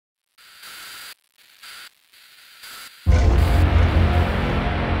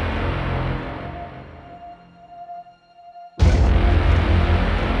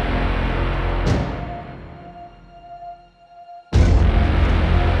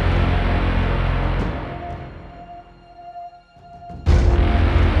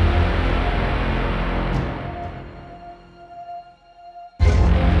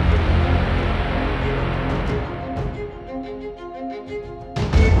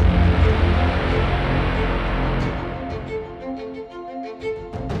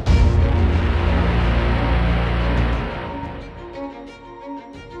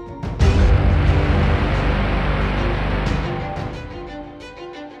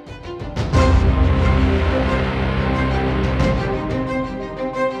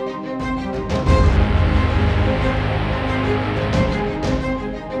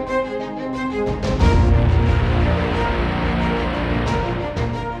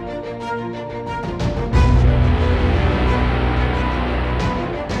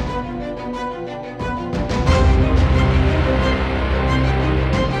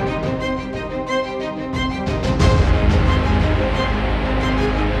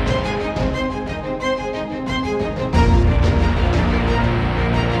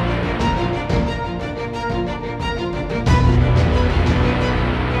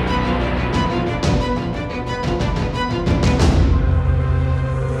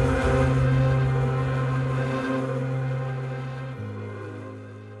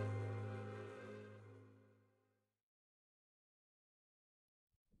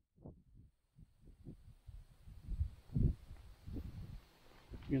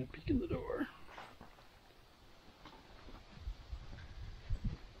I'm gonna peek in the door.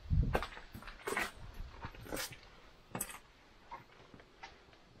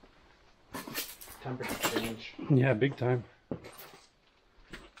 Temperature change. Yeah, big time.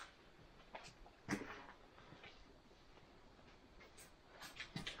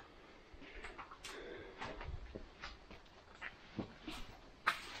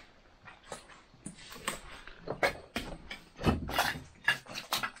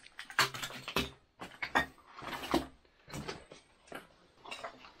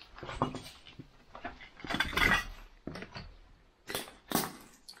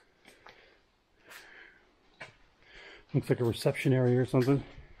 Looks like a reception area or something.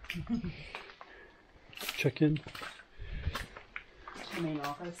 Check in. The main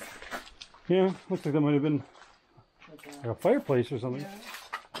office. Yeah, looks like that might have been like a fireplace or something. Yeah.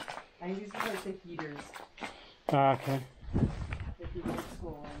 I think these are like the heaters. Ah, okay. The heaters at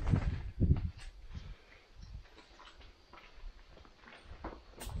school.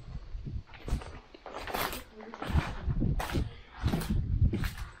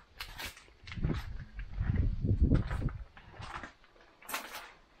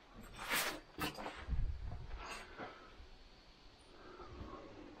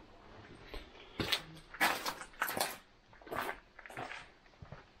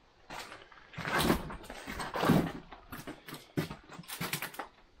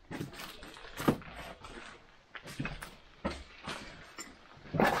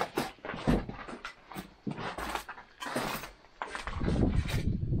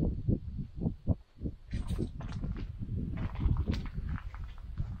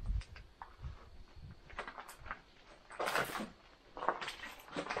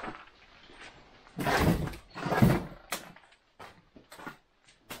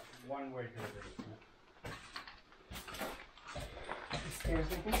 One way to the basement. The stairs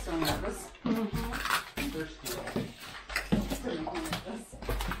make me so nervous. Thirsty. They're making me nervous.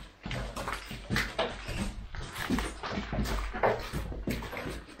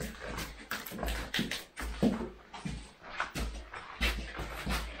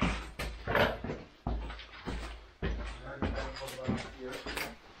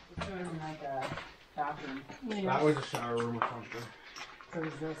 It's going in like a bathroom. Yeah. That was a shower room or something. So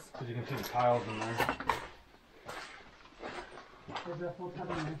is this. Because you can see the tiles in there. There's a full tub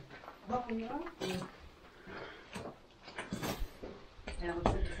in there. What, you know? Yeah. And it looks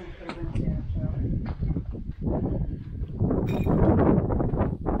like this one could have been a stand-up shower.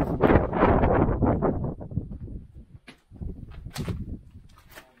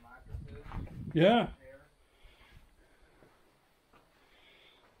 Yeah.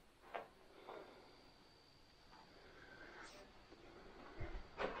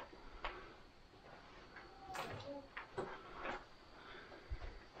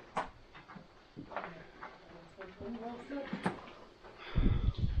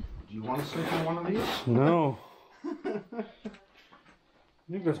 Do you want to sleep in one of these? No. You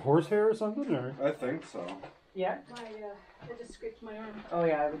think there's horsehair or something, or? I think so. Yeah? I just scraped my arm. Oh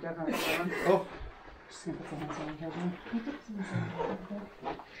yeah, I would definitely put them. Oh. Just gonna put some hands on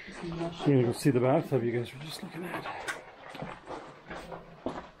the You gonna go see the bathtub you guys were just looking at?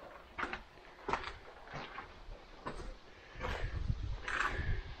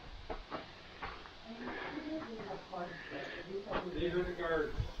 These are the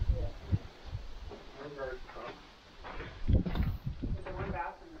guards. Guards. There's a one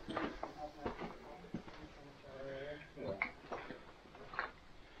bathroom that has that. Yeah.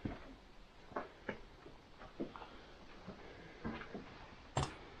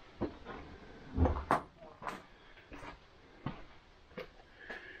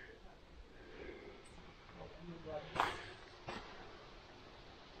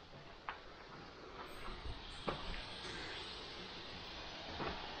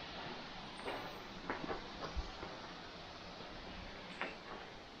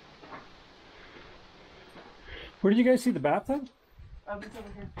 Where did you guys see the bathtub? Oh, it's over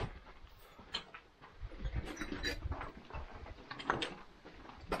here.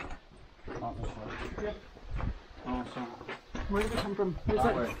 Not this way. Yep. Oh, so. Where did it come from? Where's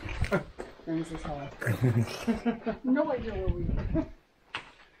That that? way. Brings this hall. No idea where we are.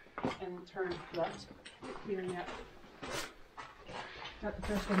 And turn left. Here, yeah. Not the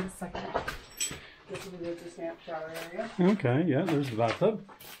first one, the second. This will be the stamp shower area. Okay, yeah, there's the bathtub.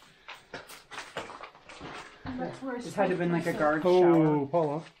 That's where I This had to have been like a guard Oh, shower.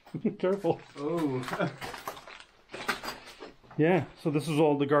 Paula, careful. Oh. Yeah, so this is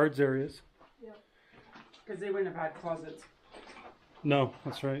all the guards' areas. Because they wouldn't have had closets No,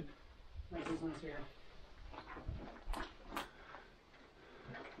 that's right. like these ones here.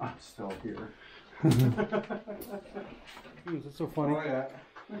 I'm still here. That's so funny. Oh, yeah.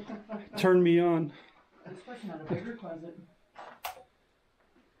 Turn me on. This person had a bigger closet.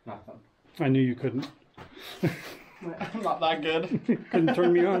 Nothing. I knew you couldn't. I'm not that good. Couldn't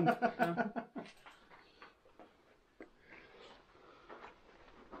turn me on.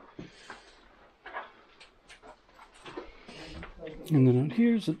 And then out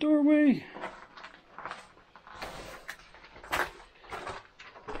here's the doorway.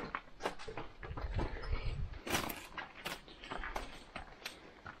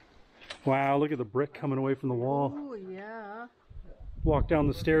 Wow, look at the brick coming away from the wall. Oh, yeah. Walk down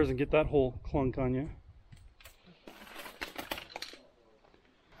the stairs and get that whole clunk on you.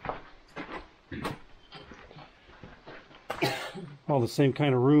 All the same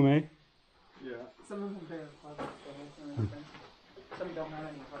kind of room, eh? Yeah. Some of them have bigger closets, though. Some don't have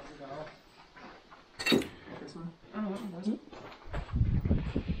any closets at all. This one? Oh, it wasn't.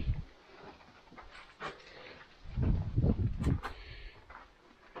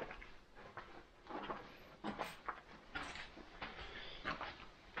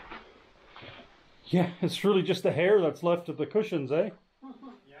 Yeah, it's really just the hair that's left of the cushions, eh?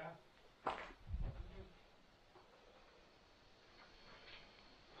 Yeah.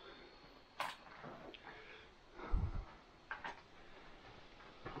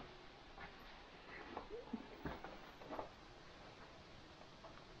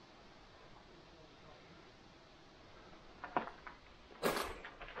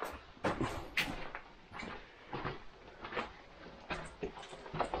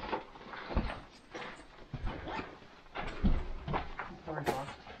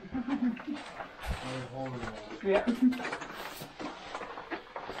 Yeah.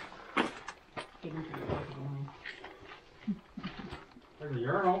 There's a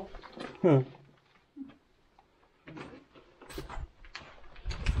urinal. Huh.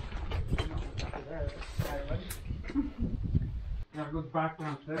 Now it goes back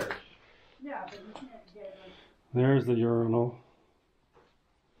downstairs. Yeah, but you can't get like. There's the urinal.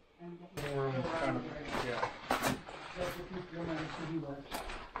 Yeah.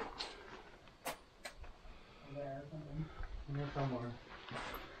 Here somewhere.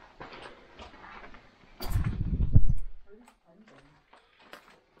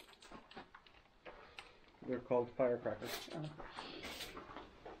 They're called firecrackers.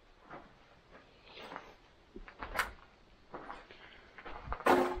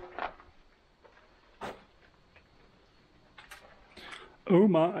 Oh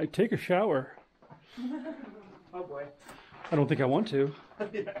my, take a shower. Oh boy. I don't think I want to.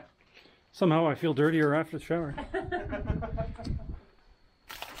 Yeah. Somehow I feel dirtier after the shower. Make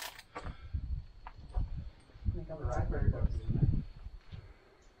up a raspberry books.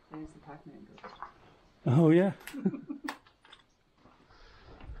 There's the Pac-Man ghost. Oh yeah.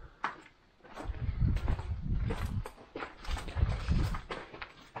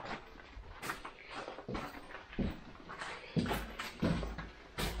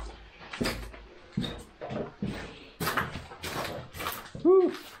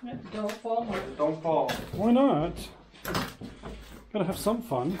 Whew. Don't fall, Mark. Don't fall. Why not? Gotta have some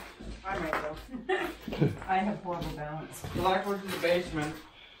fun. I might go. I have horrible balance. So like we're in the basement.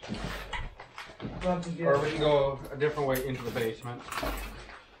 Love to get Or we can go a different way into the basement.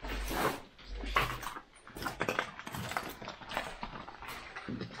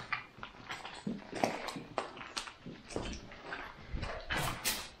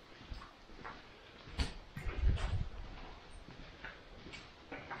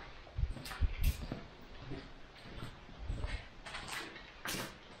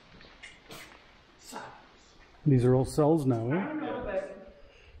 These are all cells now, I eh? don't know, but.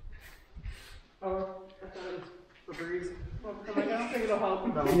 Oh, I thought it was Febreze. Well, I'm like, I don't think it'll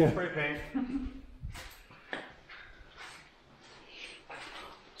help. No, Yeah. spray paint.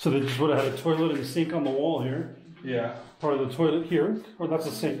 So they just would have had a toilet and a sink on the wall here. Yeah. Part of the toilet here, or that's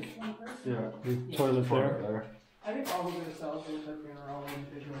a sink. Yeah. The toilet there. I think all of the cells are all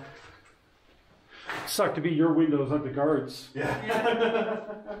individual. Sucked to be your windows, not the guards. Yeah.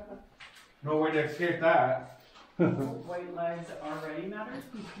 No way to escape that. White lives already matter?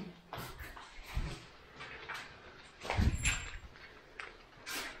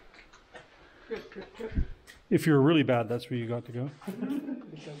 If you're really bad, that's where you got to go.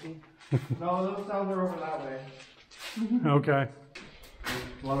 No, those cells are over that way. Okay.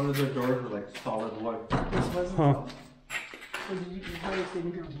 A lot of the doors are like solid wood. This wasn't Huh. so. So did you probably stayed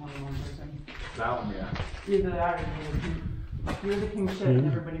here with more than one person? That one, yeah. Either that or you were the king shit and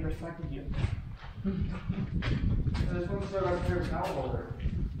everybody respected you. This one's still got a paper towel holder.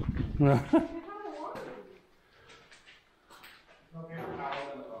 No paper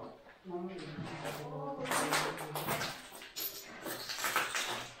towel in the We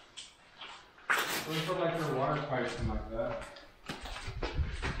put like their water pipes and like that.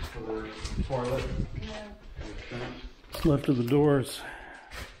 For their toilet. What's left of the doors?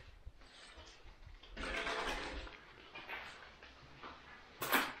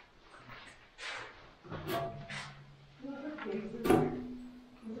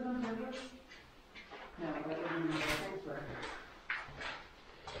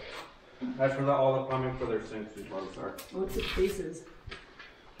 That's where all the plumbing for their sinks and toilets are. What's the cases?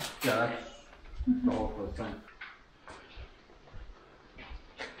 Yeah, that's the whole for the sink.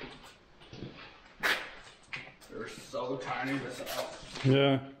 They're so tiny this house.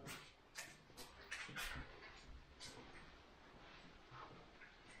 Yeah.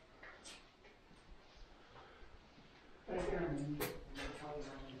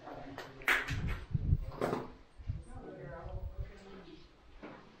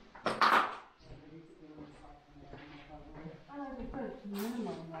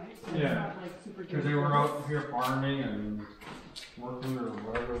 Yeah, because they were out here farming and working or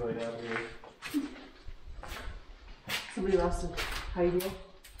whatever they have here. Somebody lost a high heel.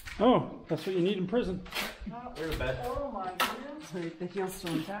 Oh, that's what you need in prison. There's a bed. Oh my goodness. Wait, the heel's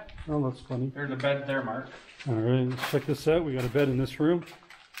still intact. Oh, that's funny. There's a bed there, Mark. All right, let's check this out. We got a bed in this room.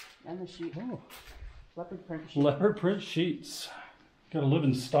 And the sheet. Oh, Leopard print sheet. leopard print sheets. Got to live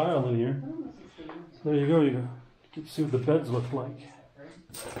in style in here. There you go. You go. You can see what the beds look like.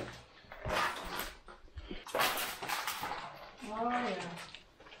 Oh yeah.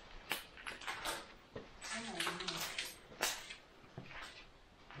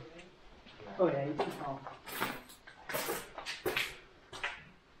 Oh yeah, you can tell.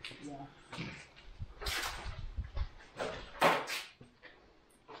 Yeah.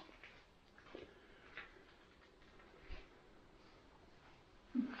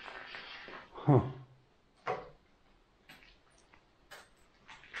 Huh.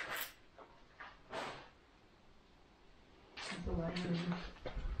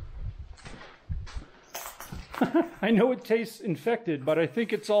 I know it tastes infected, but I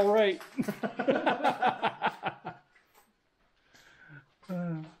think it's all right.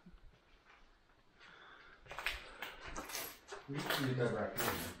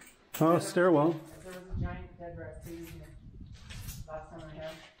 Oh, stairwell. There was a giant dead rat too here. Last time I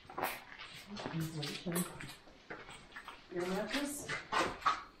had. Your mattress?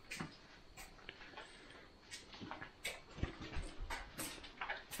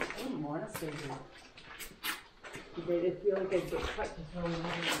 I wouldn't want to stay here. They feel like I'd get cut to throw them over.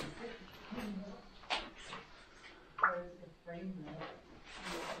 There's a frame there.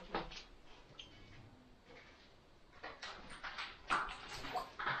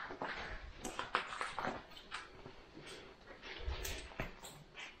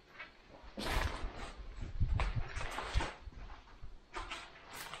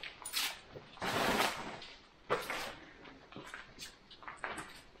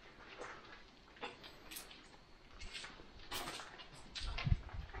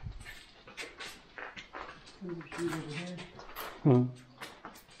 There's a sheet over here. Huh.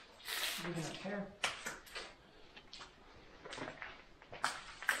 Look at that chair.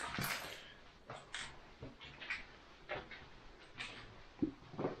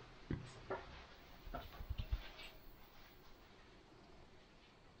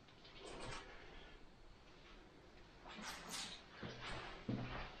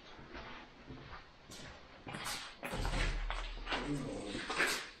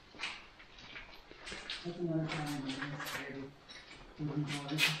 That's another time when it's very wooden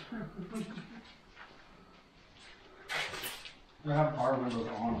doors. They have car windows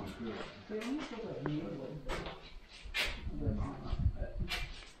on them too. They almost look like new wood. They're not, but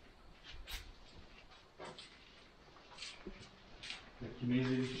The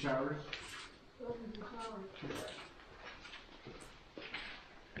community showers.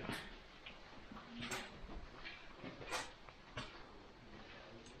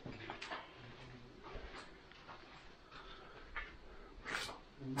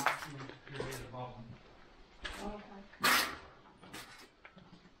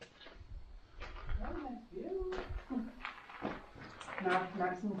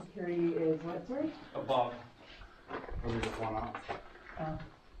 maximum security is what, sorry? Above. Or we just one up.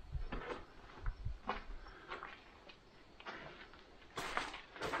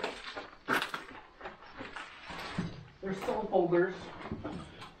 There's still folders.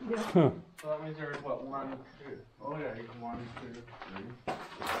 Yeah. Huh. So that means there's what, 1, 2. Oh yeah, you can 1, 2,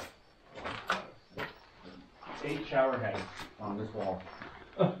 3. 8 shower heads on this wall.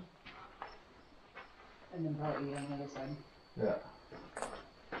 And then probably on the other side. Yeah.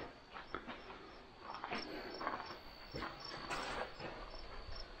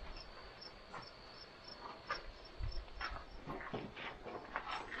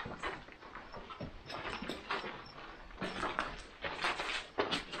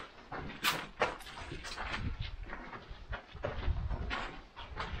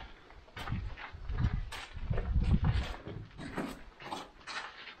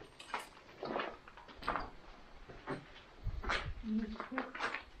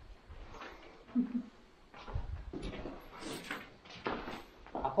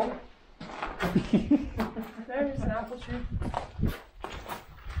 There's an apple tree.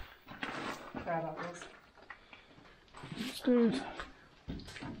 Crab apples. Upstairs.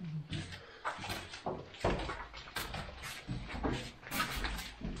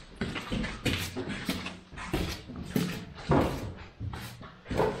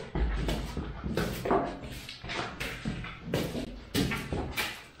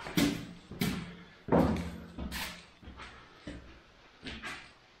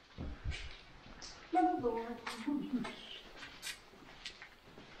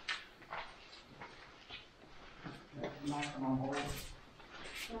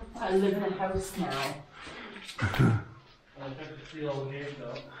 I live in a house now.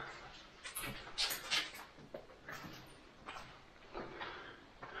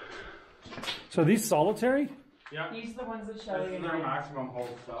 So are these solitary? Yeah. These are the ones that This Shelly is and their I maximum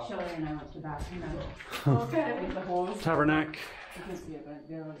hold stuff. Shelly and I went to back in them. Okay. With the holes. Tabernacle. You can see it, but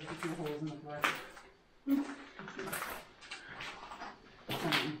there are a few holes in the floor.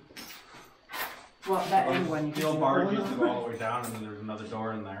 Well, that end one you can Steel see. bars used to go all the way down, and then there's another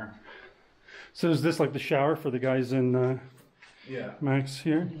door in there. So is this like the shower for the guys in Yeah. Max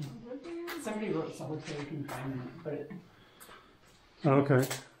here? Somebody wrote solitary confinement, but it, Okay.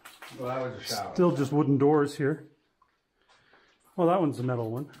 Well, that was a shower. Still just wooden doors here. Oh, that one's a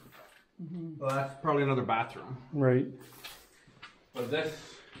metal one. Well, that's probably another bathroom. Right. But this,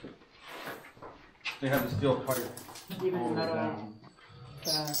 they have the steel pipe even all the the way metal down.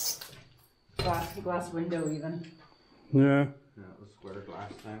 glass window even. Yeah. Yeah, the square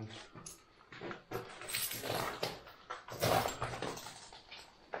glass thing.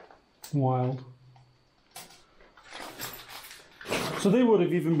 Wild. So they would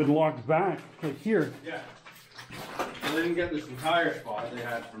have even been locked back, like here. Yeah. Well, they didn't get this entire spot they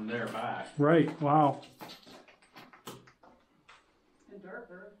had from there back. Right. Wow. And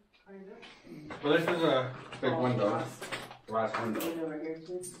darker, kind of. Well, this is a big window. Glass Glass window. over here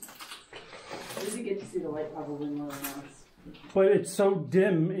too. At least you get to see the light probably more than once. But it's so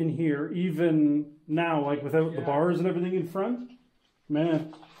dim in here, even now, like without the Yeah. bars and everything in front.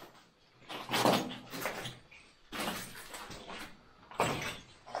 Man.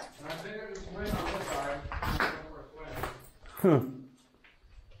 And I think it's a swing on this side. Huh.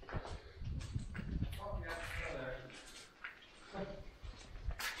 Oh, yeah, there.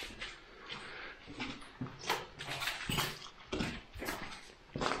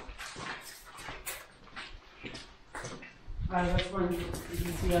 That's one you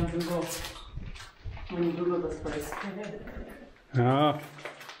can see on Google when you Google this place. Ah.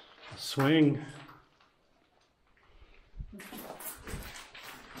 Swing.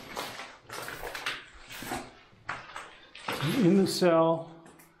 In the cell,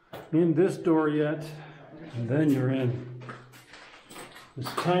 in this door yet, and then you're in. This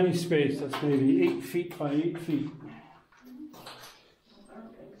tiny space that's maybe 8 feet by 8 feet. I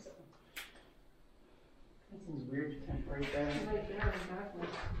don't think so. That seems weird to temp right there. Right there, exactly.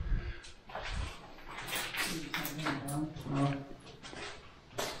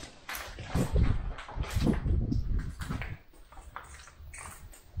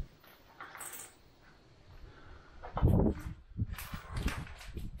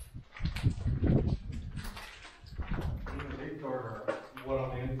 These doors are wood on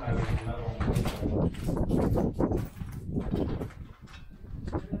the inside and metal on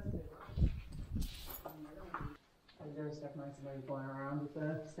the outside. There's definitely somebody going around with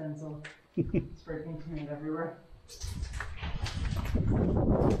a stencil, spraying paint everywhere. It's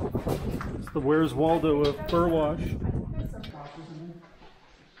the Where's Waldo of Burwash. I think there's some boxes in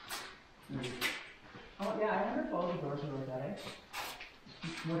there. Oh yeah, I wonder if all the doors are like that, eh?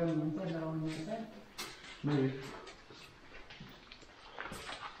 What on the inside, metal on the inside? Maybe.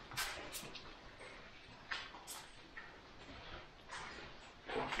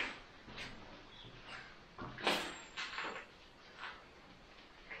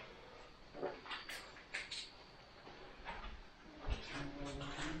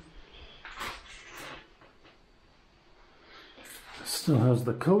 Still has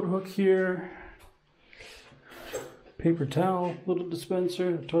the coat hook here. Paper towel, little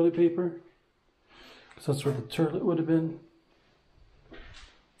dispenser, toilet paper. Because that's where the toilet would have been.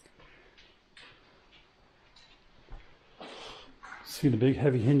 See, the big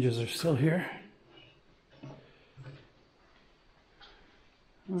heavy hinges are still here.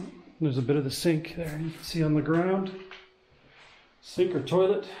 Oh, there's a bit of the sink there you can see on the ground. Sink or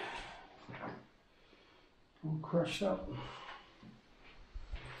toilet. All crushed up.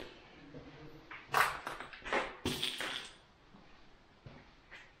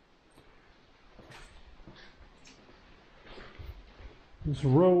 There's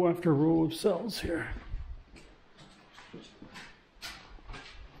row after row of cells here.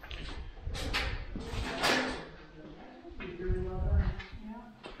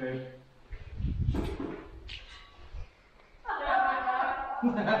 Okay.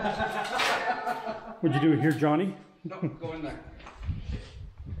 What'd you do here, Johnny? No, go in there.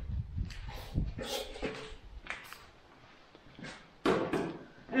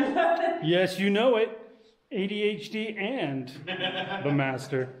 Yes, you know it. ADHD and the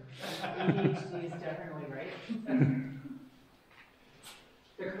master. ADHD is definitely right.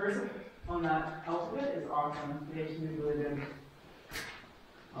 The cursive on that alphabet is awesome. The HD is really good.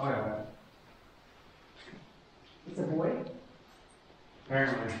 Oh yeah. It's a boy?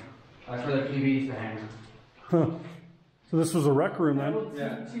 Apparently. That's where the TVs to hang. Huh. So this was a rec room then?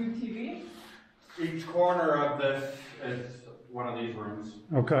 Yeah. Two TVs? Each corner of this is one of these rooms.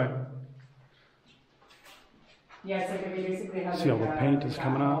 Okay. Yeah, it's like they basically have See all the paint is that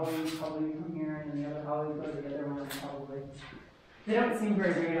coming off. hallway probably from here, and then the other hallway goes to the other one probably. They don't seem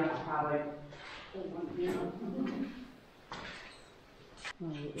very big enough to have like.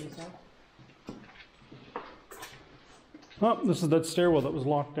 Oh, this is that stairwell that was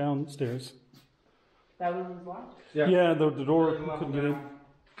locked downstairs. That one was locked? Yeah, the door couldn't get in.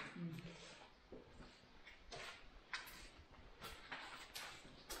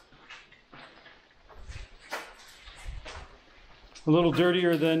 A little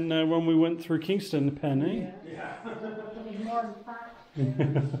dirtier than when we went through Kingston Pen, eh? Yeah. Maybe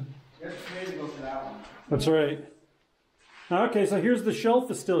go for that one. That's right. Okay, so here's the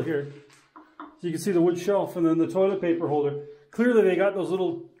shelf is still here. So you can see the wood shelf and then the toilet paper holder. Clearly they got those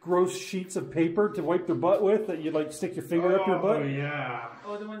little gross sheets of paper to wipe their butt with that you'd like stick your finger up your butt. Oh yeah.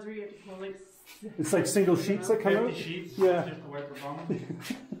 Oh, the ones where you have to pull like. It's like single sheets that come out. 50 sheets. Yeah. Just to wipe your bum.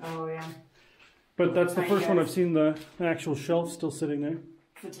 Oh yeah. But that's the first one I've seen the actual shelf still sitting there.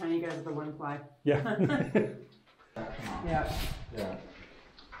 The tiny guys with the one ply. Yeah. Yeah. Yeah.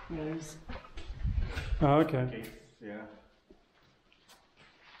 There's. Oh, okay. Yeah.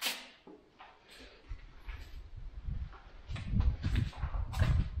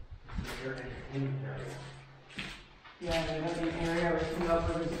 Yeah, they have an area where you can go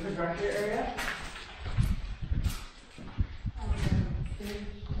for the projector area.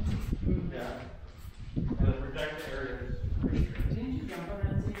 Yeah. The projector area is pretty good. Didn't you jump on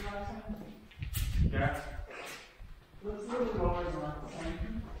that seat last time? Yeah. Looks a little lower than last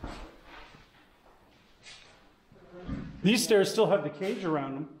time. These stairs still have the cage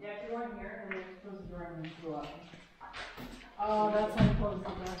around them. Yeah, if you go in here and then close the door and then go up. Oh, that's how you close the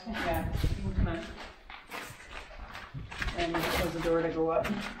door. Yeah, you can come in. And you close the door to go up.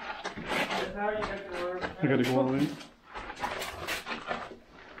 That's how you get the door. I gotta go all in.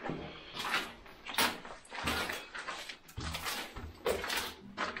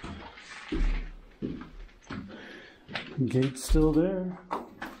 Gate's still there.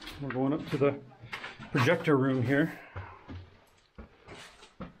 We're going up to the projector room here.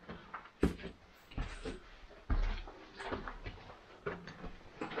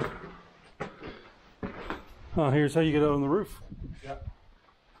 Oh, here's how you get out on the roof. Yeah.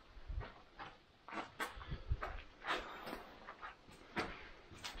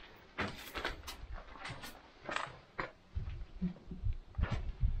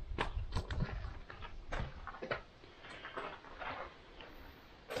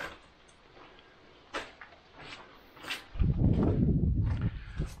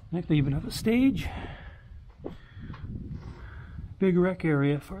 Like they even have a stage. Big rec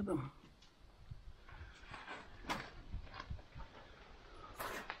area for them.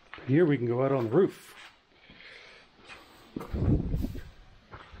 Here we can go out on the roof. I'll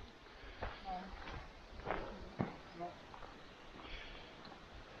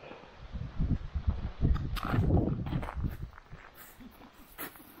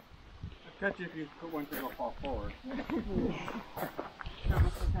catch you if you put one to go fall forward. Not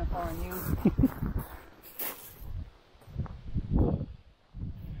much is gonna fall on you.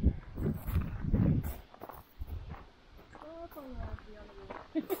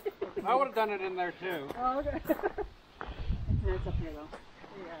 I would have done it in there too. Oh, okay. It's up here though.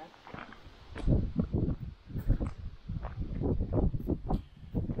 Yeah.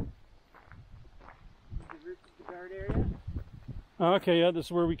 The roof of the guard area? Okay, yeah, this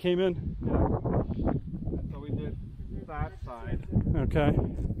is where we came in. So we did that side. Okay.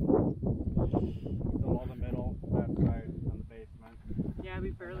 So all the middle, that side on the basement. Yeah,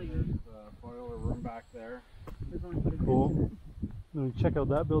 we barely. There's the boiler room back there. We're going to put a Cool. Then we check out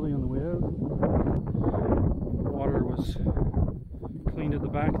that building on the way out. Water was cleaned at the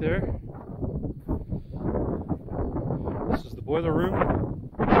back there. This is the boiler room.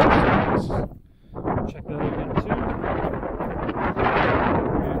 Check that out again too.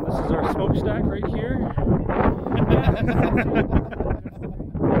 And this is our smokestack right here.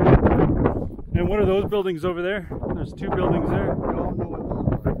 And what are those buildings over there? There's two buildings there.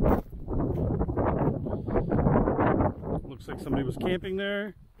 Looks like somebody was camping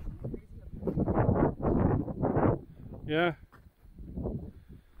there. Yeah.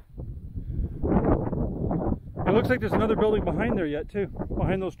 It looks like there's another building behind there yet too,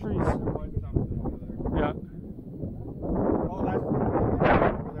 behind those trees. Yeah.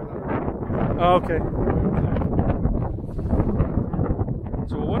 Oh, okay.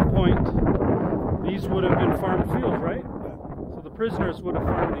 So at one point, these would have been farm fields, right? So the prisoners would have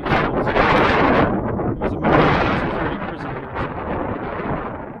farmed these fields. It was a maximum security prison here.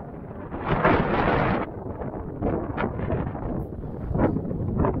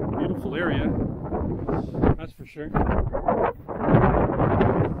 Beautiful area, that's for sure.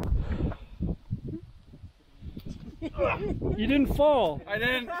 You didn't fall. I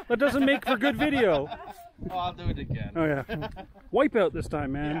didn't. That doesn't make for good video. Oh, I'll do it again. Oh yeah. Wipe out this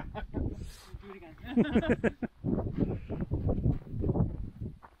time, man. Do it again.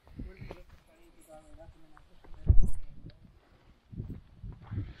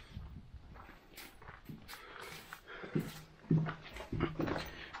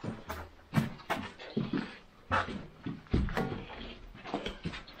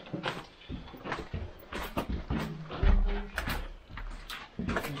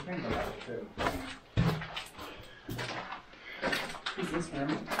 Is this him?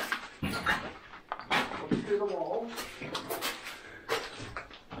 Through the wall.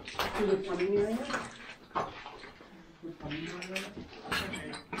 To the plumbing area? The plumbing area?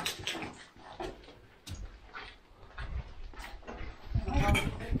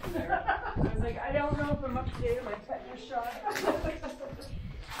 I was like, I don't know if I'm up to date on my tetanus shot.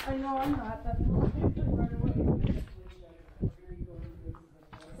 I know I'm not. That's what I'm right away.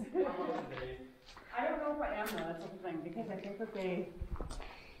 I don't know if I am though, that's the thing, because I think that they,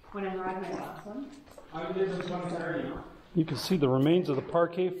 when I ride my last one. You can see the remains of the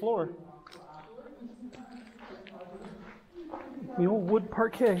parquet floor. The old wood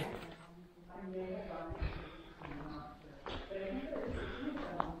parquet.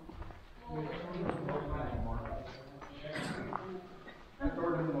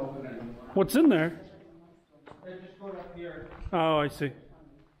 What's in there? Oh, I see.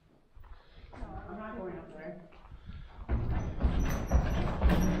 I'm not going up there.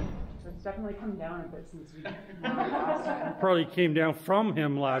 So it's definitely come down a bit since we last time. Probably came down from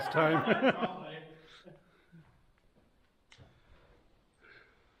him last time.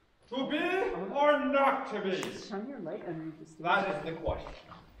 To be or not to be? Shine your light underneath the stairs. That is the question.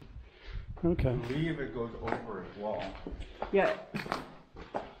 Okay. I believe it goes over as well. Yeah.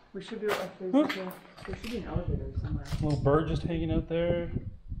 We should be like there should be an elevator somewhere. Little bird just hanging out there.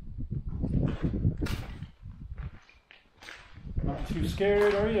 Not too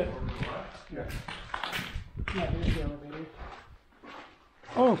scared, are you? Yeah, there's the elevator.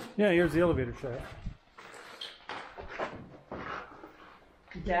 Oh, yeah, here's the elevator shaft.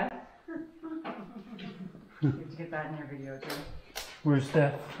 Death? You have to get that in your video too. Where's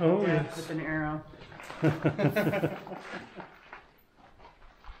Steph? Oh, Death yes. with an arrow.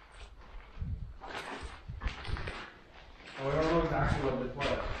 Oh, I don't know exactly what this was.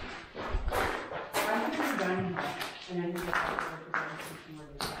 I think it's done, and I think it's where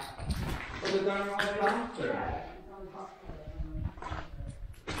they sat. Was it done all the way downstairs? Yeah, it's on the top floor.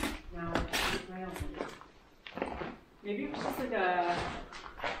 Now, it's my own. Maybe it was just like a,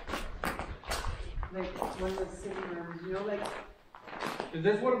 like one of those sitting rooms, you know, like.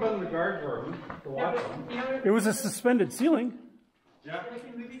 This would have been the guard room, the Yeah, watch but, room. you know, It was a suspended ceiling. Yeah. like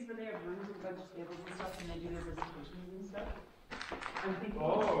in movies where they have rooms with a bunch of tables and stuff, and they do their visitations and stuff. I'm thinking.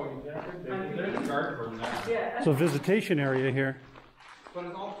 Oh, yeah. There's a guard room there. Yeah. It's a visitation area here. But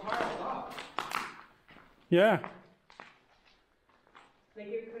it's all tiled up. Yeah. Like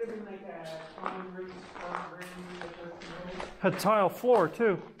it could have been like a common room, like those rooms. Had tile floor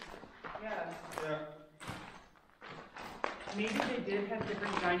too. Yeah. Yeah. Maybe they did have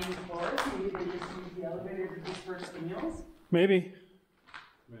different dining floors. Maybe they just used the elevator to disperse the meals. Maybe.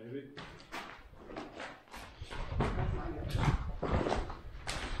 Maybe. That's not good.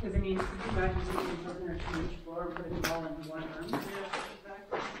 Because I mean, could you imagine taking something or two each floor and putting it all into one room? Yeah,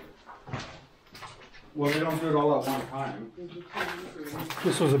 exactly. Well, they don't do it all at one time.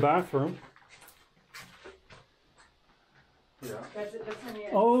 This was a bathroom. Yeah. That's it. That's funny.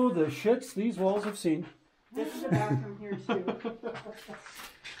 Oh, the shits these walls have seen. This is a bathroom here too.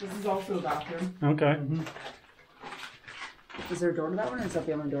 This is also a bathroom. Okay. Is there a door to that one, or is that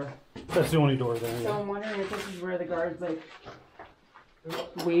the only door? That's the only door there. So Yeah. I'm wondering if this is where the guards like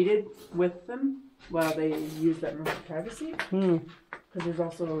waited with them while they used that room for privacy. Hmm. Because there's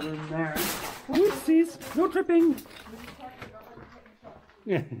also a room there. Whoopsies! No tripping!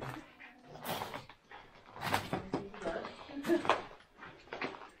 Yeah.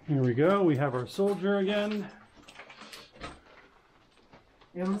 Here we go. We have our soldier again.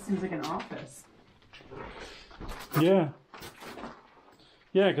 It almost seems like an office. Yeah.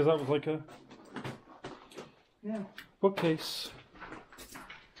 Yeah, because that was like a Yeah. bookcase.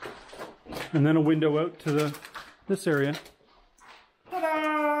 And then a window out to this area.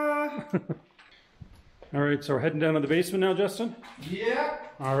 Ta-da! All right, so we're heading down to the basement now, Justin? Yeah.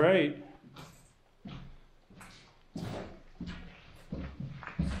 All right.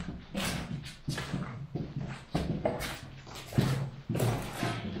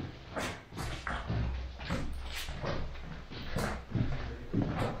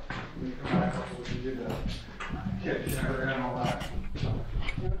 Kitchen area and all that.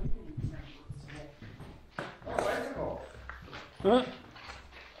 Oh, bicycle. Huh?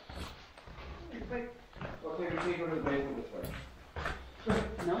 Okay, we can't go to the basement this way.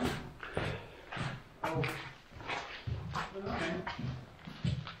 No? Oh.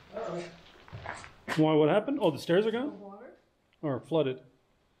 Why? What happened? Oh, the stairs are gone? Water? Or flooded?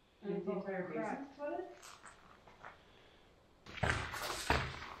 Is the entire basement flooded?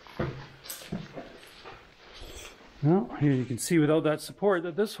 Well, here you can see without that support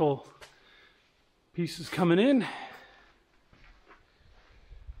that this whole piece is coming in.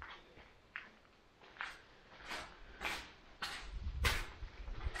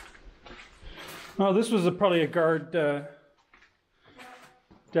 Oh, this was probably a guard desk.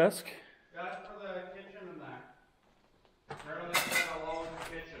 That's for the kitchen and that. Right on this side along the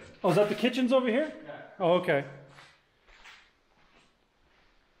kitchen. Oh, is that the kitchens over here? Yeah. Oh, okay.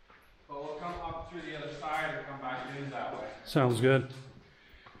 But we'll come up through the other side or come back in that way. Sounds good.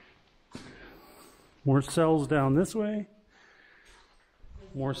 More cells down this way.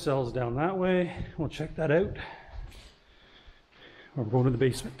 More cells down that way. We'll check that out. We're going to the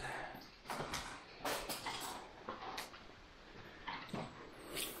basement.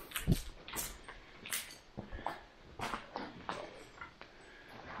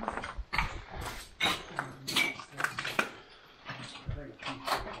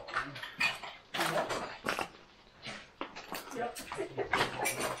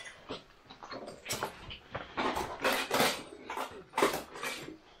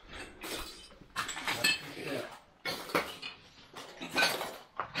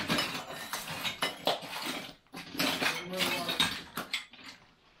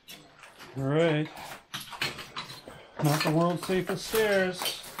 All right. Not the world's safest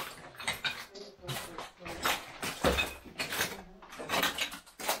stairs.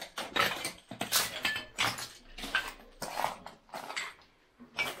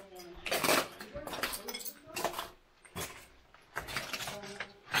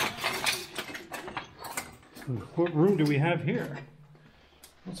 What room do we have here?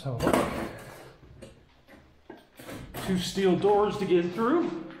 Let's have a look. Two steel doors to get through.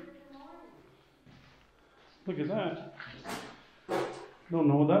 Look at that. Don't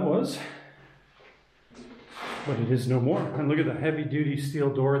know what that was, but it is no more. And look at the heavy duty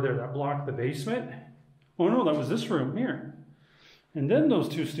steel door there that blocked the basement. Oh no, that was this room here. And then those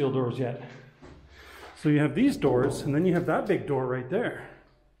two steel doors yet. So you have these doors, and then you have that big door right there.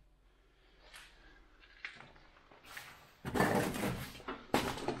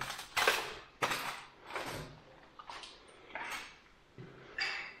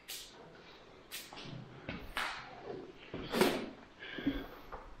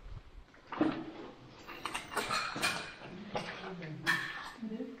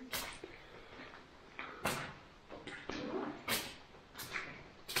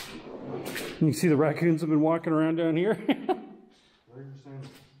 You can see the raccoons have been walking around down here.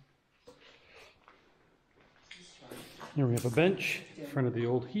 Here we have a bench in front of the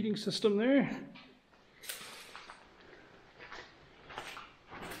old heating system there.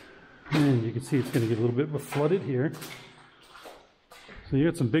 And you can see it's going to get a little bit flooded here. So you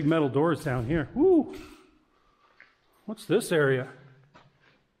got some big metal doors down here. Woo! What's this area?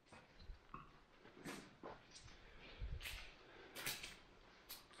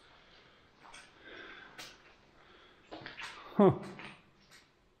 Huh.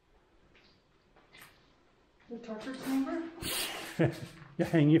 The torture chamber? Yeah,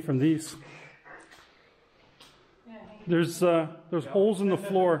 hang you from these. Yeah. There's holes in the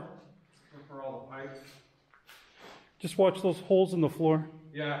floor. For all the pipes. Just watch those holes in the floor.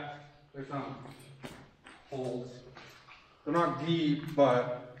 Yeah, there's some holes. They're not deep,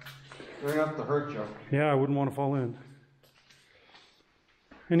 but they're enough to hurt you. Yeah, I wouldn't want to fall in.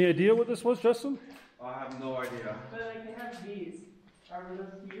 Any idea what this was, Justin? I have no idea. But like they have these. Are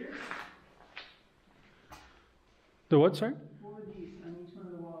those here? The what, sorry? What were these on each one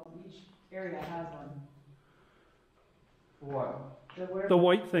of the walls? Each area has one. What? The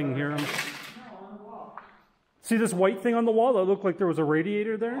white thing here. No, on the wall. See this white thing on the wall? That looked like there was a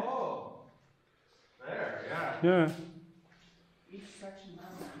radiator there? Oh! There, yeah. Yeah. Each section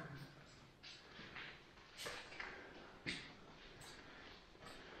has one.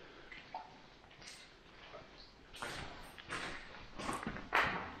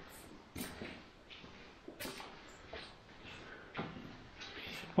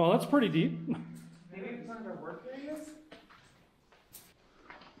 Well, that's pretty deep. Maybe it's one of our work areas?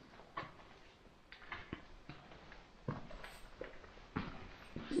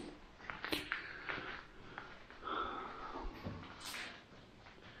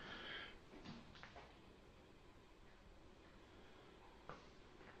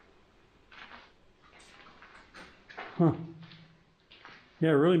 Huh. Yeah,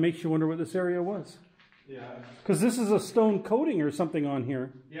 it really makes you wonder what this area was. Yeah. Because this is a stone coating or something on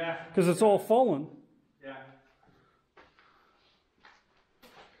here. Yeah. Because it's all fallen. Yeah.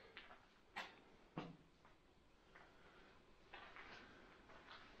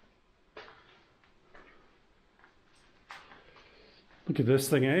 Look at this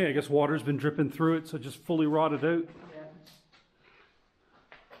thing, eh? I guess water's been dripping through it, so it just fully rotted out. Yeah.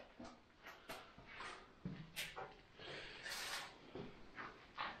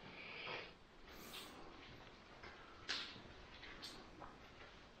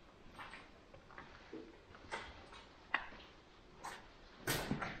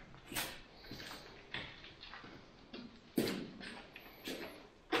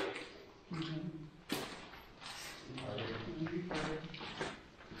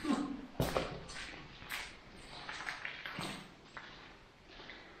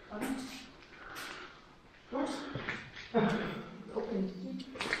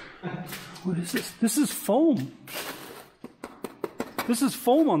 What is this? This is foam. This is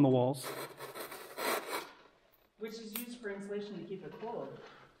foam on the walls. Which is used for insulation to keep it cold.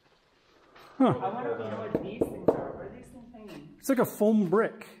 Huh. I wonder if you know what these things are. What are these things hanging? It's like a foam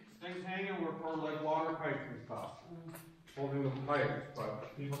brick. Things hanging were for like water pipes and stuff. Holding the pipes,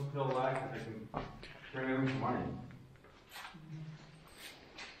 but people still like it. They can bring in some money.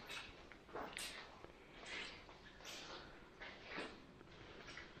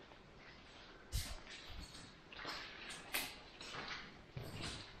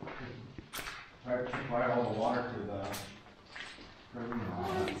 I supply all the water to the prison and all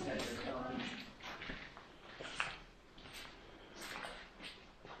that.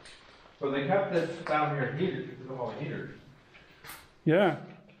 So they kept this down here heated because of all the heaters. Yeah.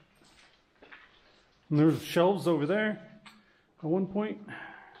 And there's shelves over there at one point.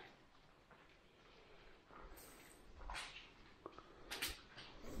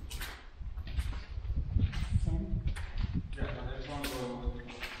 Yeah, so this one goes.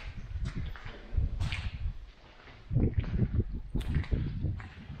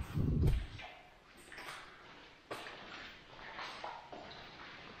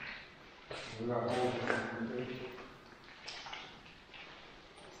 We got holes in there.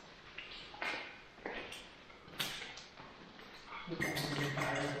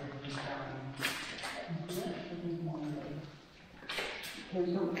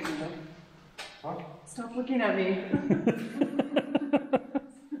 Huh? Stop looking at me. You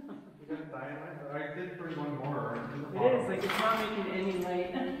got dynamite? I did bring one more. It is, like it's not making any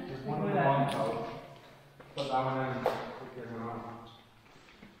light. There's one Look in at the long that. house. Put that one in. Put this one on.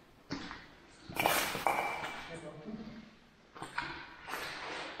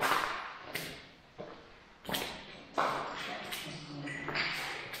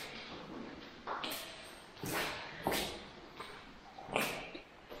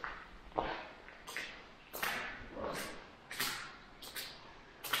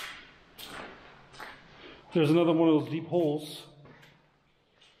 There's another one of those deep holes.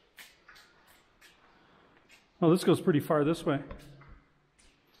 Oh, this goes pretty far this way.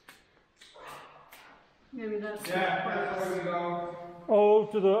 Maybe that's. Yeah, that's where we go. Oh,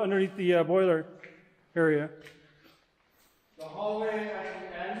 to the underneath the boiler area. The hallway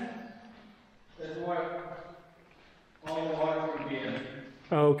at the end is what all the water would be in.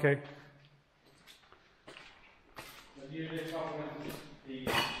 Oh, okay. There's usually a couple in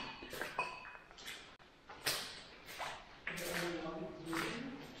the.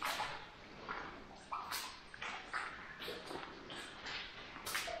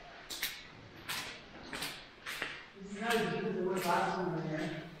 This is not as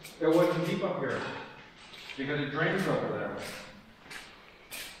here. Because it drains over there.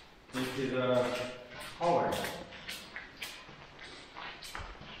 Into the hallway.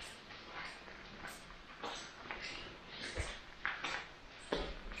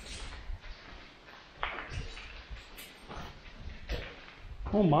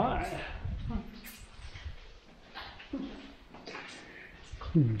 Oh my.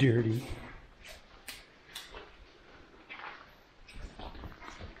 Dirty.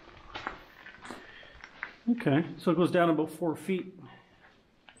 Okay, so it goes down about 4 feet.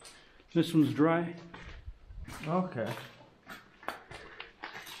 This one's dry. Okay.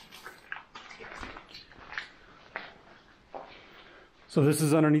 So this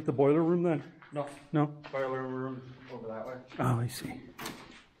is underneath the boiler room then? No. No? Boiler room over that way. Oh, I see.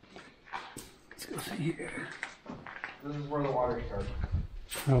 Let's go see here. This is where the water starts.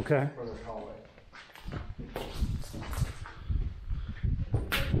 Okay. For the hallway.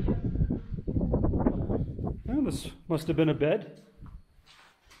 Well, this must have been a bed.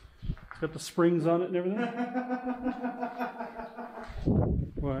 It's got the springs on it and everything.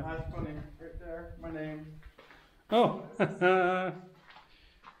 What? That's funny. Right there. My name. Oh.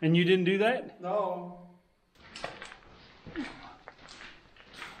 And you didn't do that? No.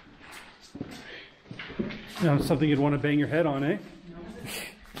 No, something you'd want to bang your head on, eh?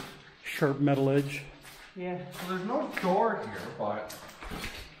 Sharp metal edge. Yeah. So there's no door here, but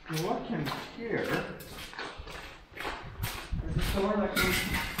if you look in here, there's a door that goes.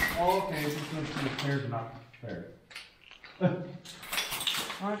 Oh, okay. It's just the stairs, not there. There's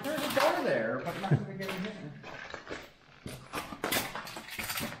a door there, but nothing to get in here.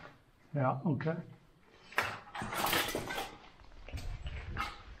 Yeah, okay.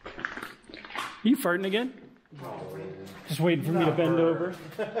 Are you farting again? No. Just waiting for me to bend over.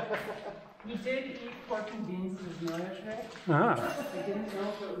 He did eat pork and beans with his meal yesterday. Ah. I didn't know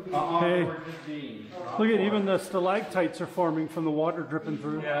if it would be. Hey. We're just beans. Look at even the stalactites are forming from the water dripping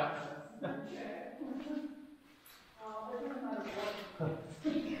through. Yeah.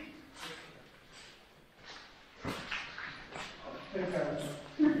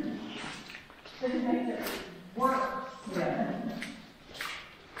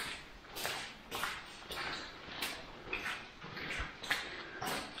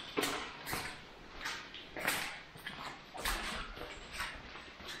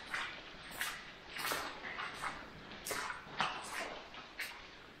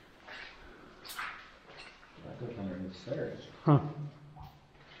 Huh.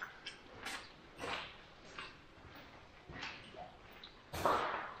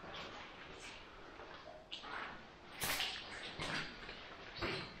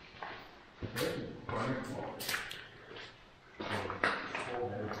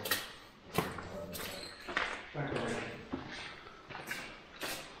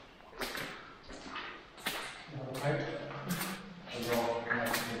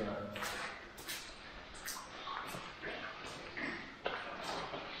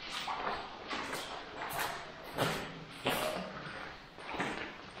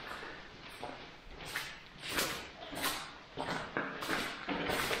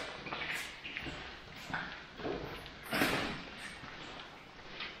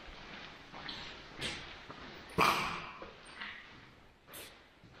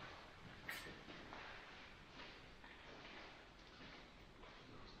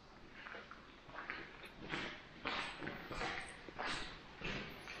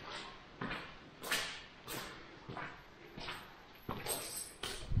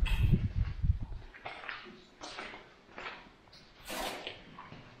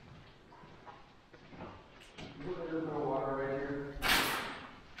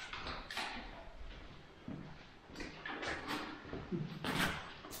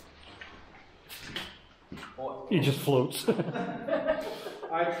 He just floats. I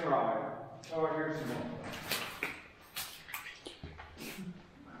tried. Oh, here's some more.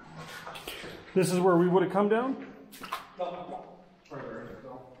 This is where we would have come down? No. Further in,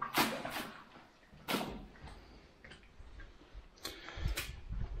 so.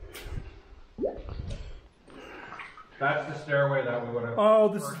 That's the stairway that we would have. Oh,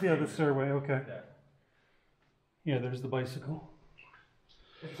 this is the other stairway, okay. Yeah, there's the bicycle.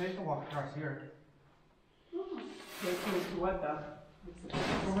 It's safe to walk across here. To what though?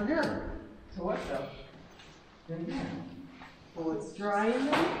 Over here. To what though? In here. Oh, it's dry in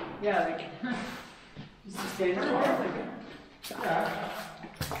there? Yeah, like, just to stand there. Yeah.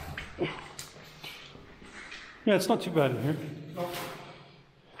 Yeah, it's not too bad in here. No.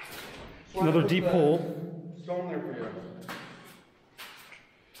 Another deep hole. Stone there for you.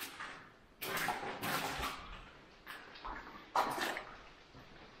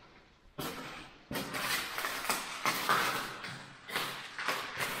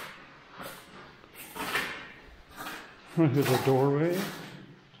 There's a doorway.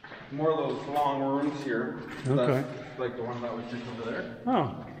 More of those long rooms here. Okay. That's like the one that was just over there.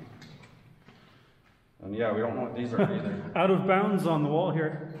 Oh, And yeah, we don't know what these are either. out of bounds on the wall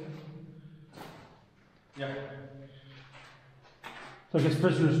here. Yeah. So I guess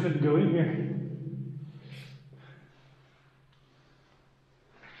prisoners couldn't go in here.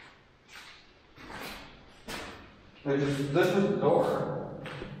 This is the door.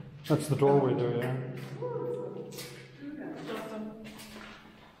 That's the doorway there, yeah.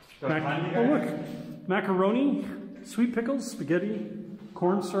 Oh look, macaroni, sweet pickles, spaghetti,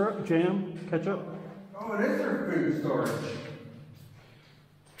 corn syrup, jam, ketchup. Oh, it is their food storage.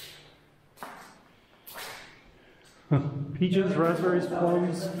 Peaches, raspberries,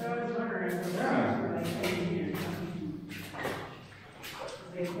 plums.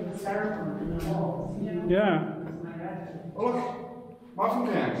 Yeah. Oh, look, muffin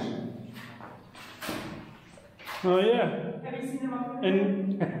cans. Oh yeah. Have you seen them up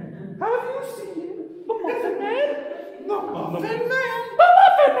And Have you seen the Muffin Man? The muffin man. the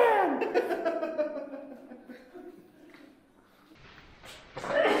Muffin Man.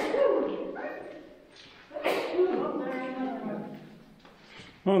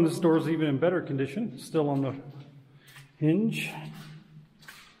 Oh, and this door's even in better condition. Still on the hinge.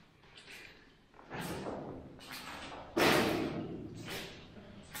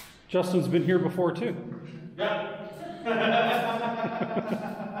 Justin's been here before too.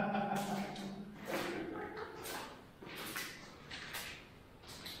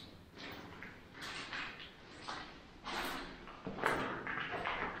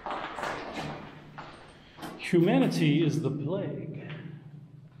 Humanity is the plague.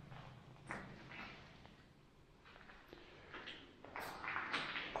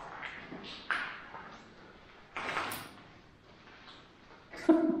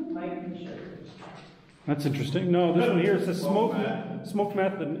 That's interesting. No, this one here says smoke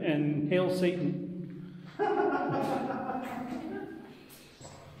meth and hail Satan.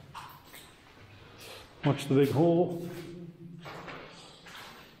 Watch the big hole.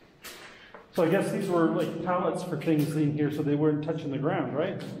 So I guess these were like pallets for things in here so they weren't touching the ground,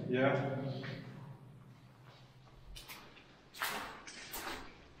 right? Yeah.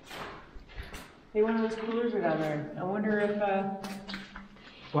 Hey, one of those coolers are down there. I wonder if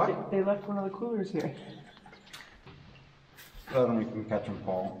What? they left one of the coolers here. Then we can catch them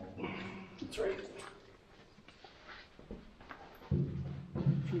fall. That's right.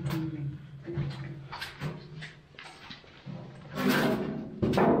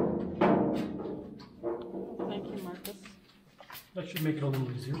 Thank you, Marcus. That should make it a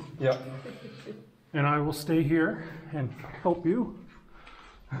little easier. Yeah. And I will stay here and help you.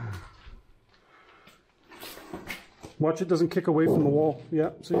 Watch it doesn't kick away from the wall. Yeah,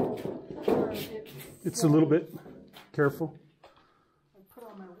 see? It's a little bit. Careful. I put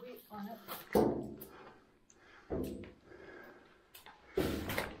all my weight on it.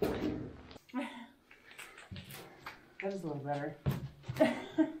 That is a little better.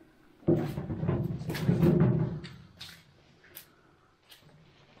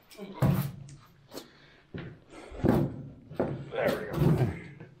 There we go.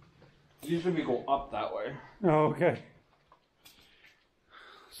 Usually we go up that way. Oh, okay.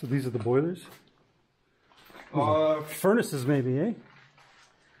 So these are the boilers? Furnaces maybe, eh?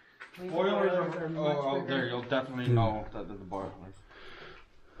 Boilers are oh, there, you'll definitely know that they're the boilers.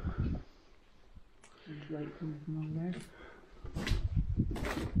 Light from over there.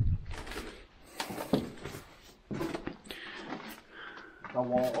 The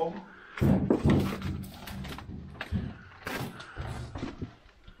wall.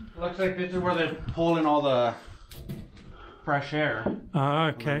 Looks like this is where they pull in all the fresh air. Okay.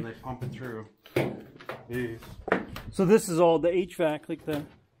 And then they pump it through these. So this is all the HVAC, like the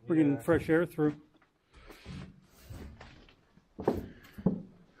bringing fresh air through.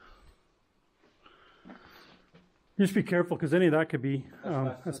 Just be careful because any of that could be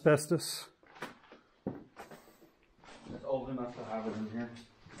asbestos. It's old enough to have it in here.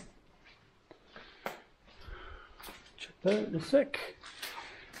 Check that out in a sec.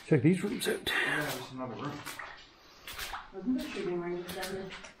 Check these rooms out. Yeah, there's another room. Wasn't there shooting range down there?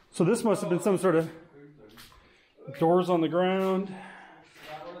 So this must have been some sort of doors on the ground. Is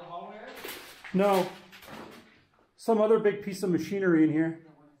that where the hallway is? No. Some other big piece of machinery in here.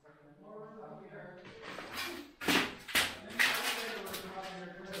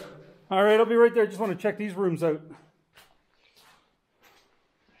 All right, I'll be right there. I just want to check these rooms out.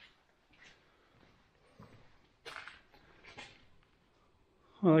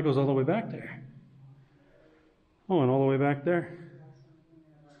 Oh, that goes all the way back there. Oh, and all the way back there.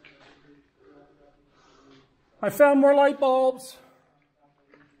 I found more light bulbs.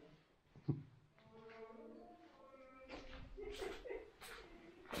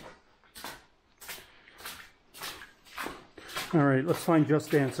 All right, let's find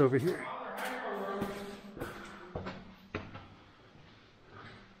Just Dance over here.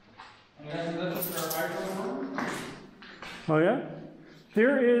 Oh yeah?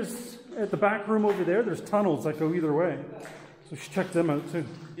 There is, at the back room over there, there's tunnels that go either way. So we should check them out too.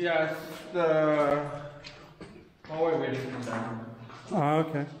 Yeah, the hallway way to come down. Ah,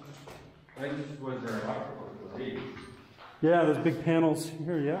 okay. I think this was their electrical lead. Yeah, there's big panels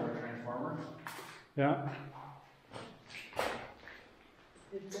here, yeah. Transformer. Yeah.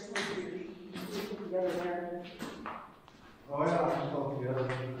 It's definitely together there. Oh yeah, so the other,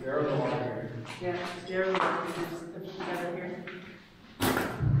 they're the one here. Yeah, they're just together here.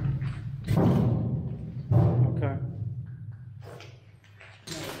 Okay.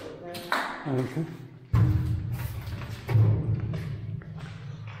 Okay.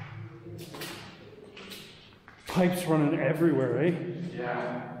 Pipes running everywhere, eh?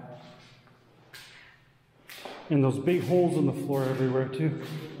 Yeah. And those big holes in the floor everywhere too.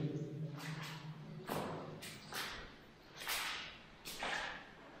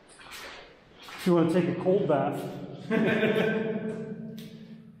 If you want to take a cold bath.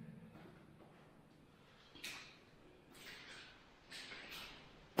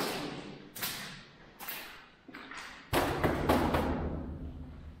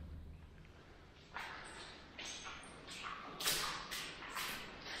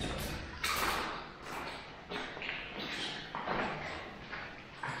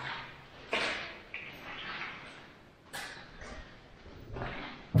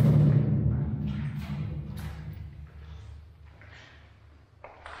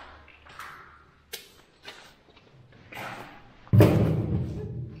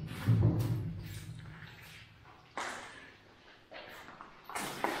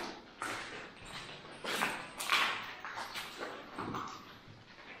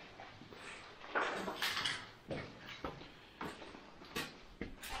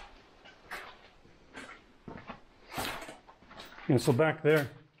 And so back there.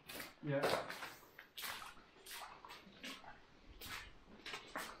 Yeah.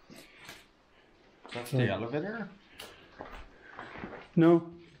 That's the elevator? No.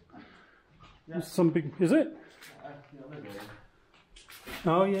 Yeah. There's some big. Is it? That's the elevator.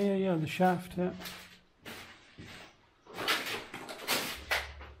 Oh yeah. The shaft. Yeah.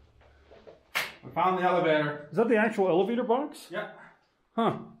 We found the elevator. Is that the actual elevator box? Yeah.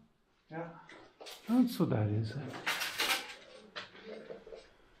 Huh. Yeah. That's what that is.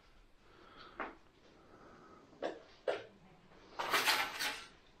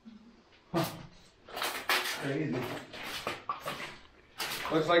 Crazy.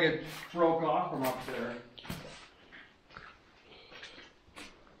 Looks like it broke off from up there.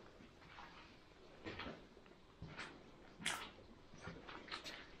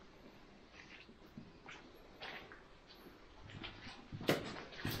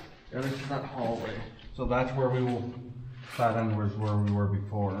 Yeah, this is that hallway. So that's where we will. That end was where we were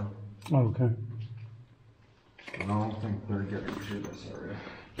before. Okay. I don't think they're getting through this area.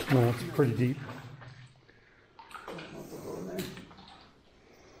 No, it's pretty deep.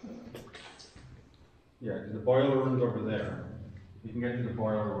 Yeah, because the boiler room's over there. You can get to the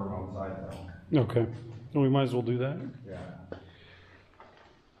boiler room outside though. Okay. Well, we might as well do that. Yeah.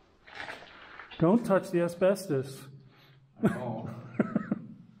 Don't touch the asbestos. I know.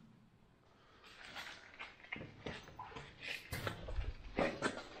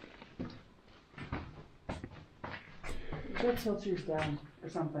 That tilt yours down or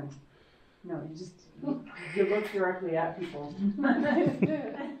something. No, you look directly at people.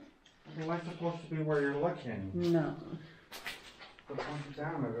 Well, that's supposed to be where you're looking. No. But point it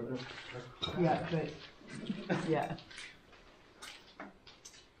down, Yeah, but yeah.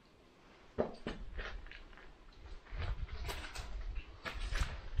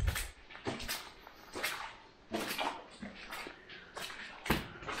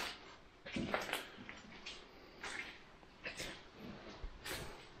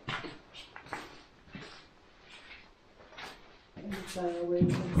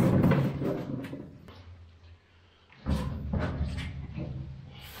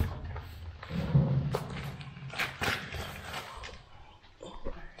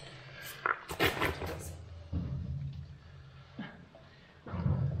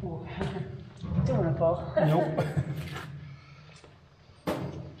 Don't want to fall. Nope.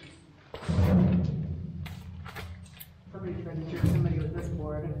 Somebody tried to trick somebody with this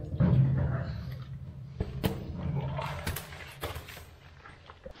board.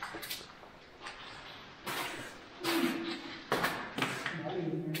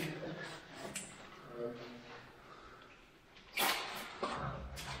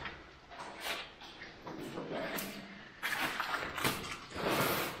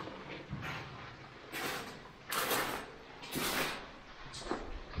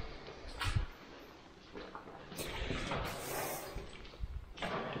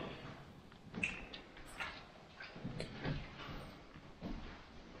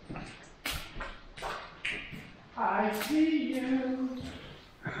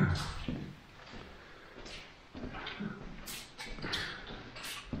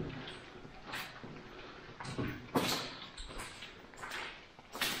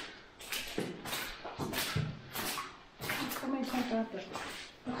 Somebody check out the.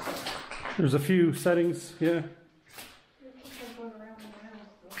 There's a few settings, yeah.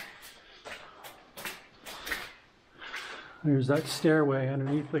 There's that stairway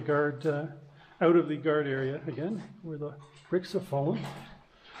underneath the guard, out of the guard area again, where the bricks have fallen.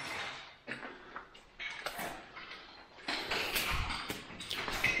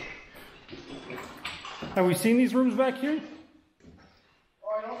 Have we seen these rooms back here? Oh,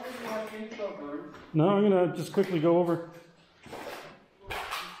 I don't think you want to change the room. No, I'm gonna just quickly go over.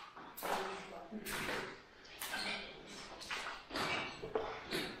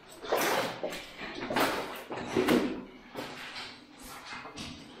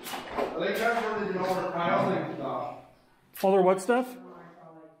 I think that's where they did all their piling stuff. All their what stuff?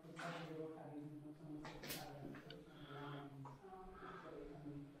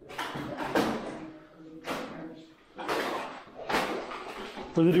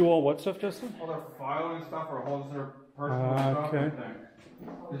 Where they do all what stuff, Justin? All their filing stuff or all their personal stuff, I okay. think.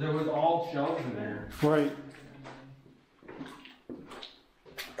 Because it was all shelves in here. Right.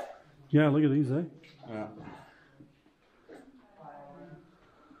 Yeah, look at these, eh? Yeah.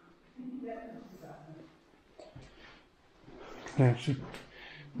 They actually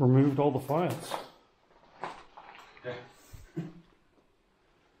removed all the files. Okay.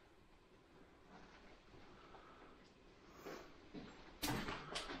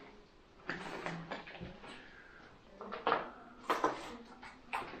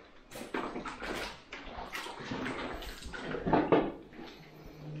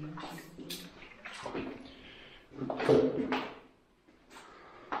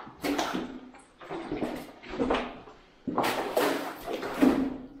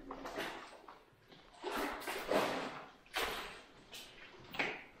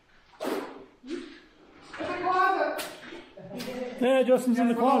 Yeah, Justin's in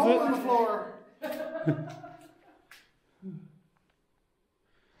the closet. On the floor. They're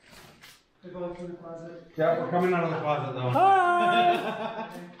going through the closet. Yeah, we're coming out of the closet though. Hi!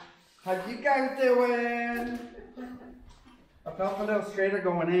 How you guys doing? I felt a little straighter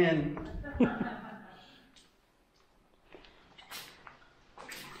going in.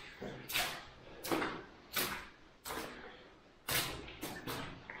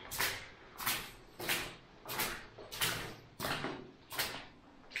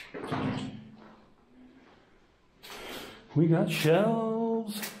 We got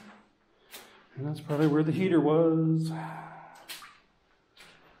shelves. And that's probably where the heater was.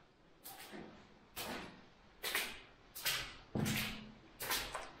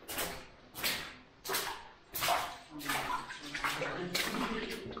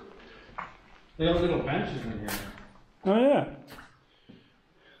 They have little benches in here. Oh yeah.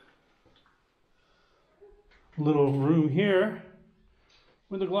 Little room here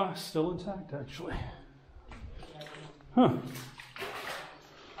with the glass still intact actually. Huh.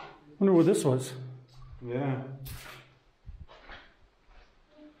 Wonder what this was. Yeah.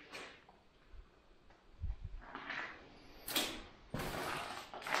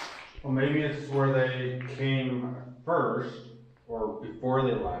 Well, maybe it's where they came first, or before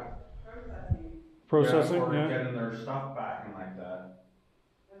they left. Processing, yeah. Or yeah. getting their stuff back and like that.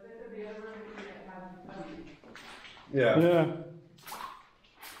 Yeah. Yeah.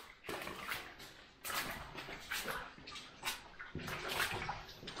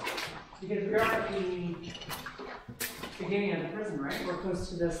 Because we are at the beginning of the prison, right? We're close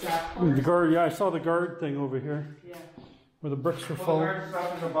to the staff The quarters. guard, yeah, I saw the guard thing over here Yeah. where the bricks were Well, the falling. guard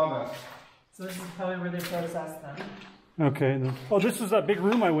stuff is above us. So this is probably where they process them. Okay. Then. Oh, this was that big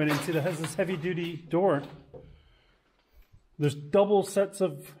room I went into that has this heavy duty door. There's double sets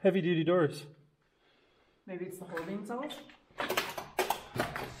of heavy duty doors. Maybe it's the holding cells?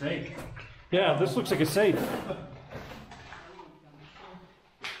 Safe. Yeah, this looks like a safe.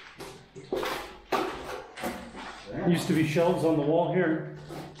 Used to be shelves on the wall here.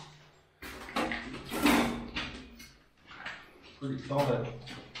 Pretty solid.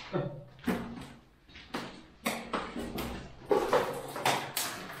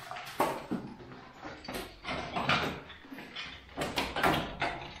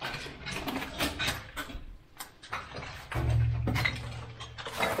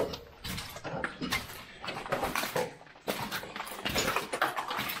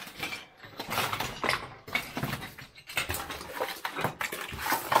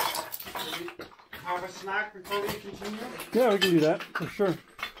 Have a snack before we continue? Yeah, we can do that for sure.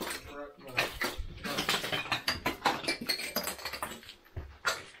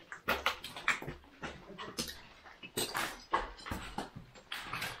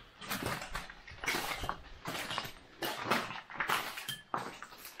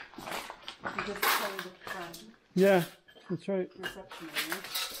 the front Yeah, that's right. reception area.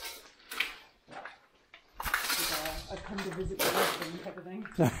 Like a come to visit your husband type of thing.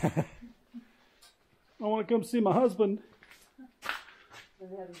 I want to come see my husband. So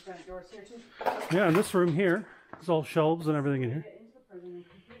they have these giant doors here too. Yeah, in this room here, there's all shelves and everything in here. Get into the prison and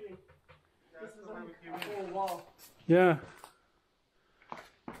completely. This is like a whole wall. Yeah.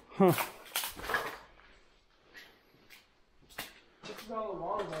 Huh. This is all the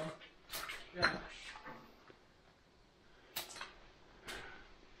wall though. Yeah.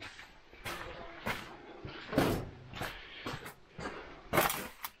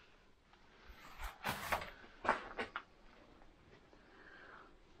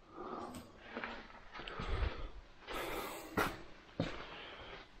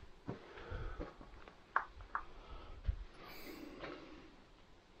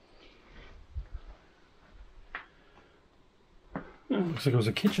 Looks like it was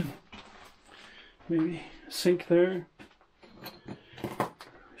a kitchen. Maybe a sink there.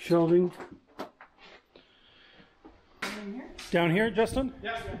 Shelving. In here? Down here, Justin?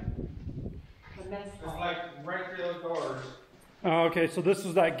 Yeah. The mess It's hall. like right through those doors. Oh, okay, so this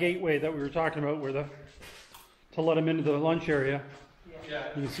is that gateway that we were talking about where to let them into the lunch area. Yeah.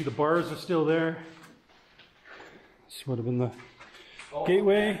 You can see the bars are still there. This would have been the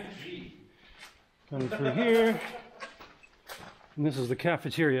gateway. Coming through here. And this is the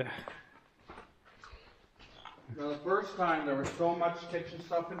cafeteria. Now, the first time there was so much kitchen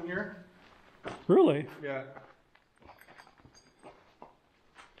stuff in here. Really? Yeah.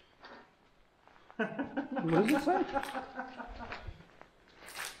 What does it say?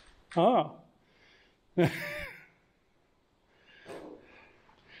 Oh.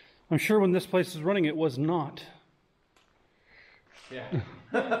 I'm sure when this place was running, it was not. Yeah.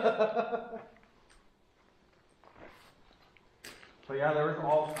 So yeah, there was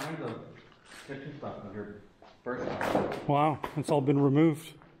all kinds of kitchen stuff in here first time. Wow, it's all been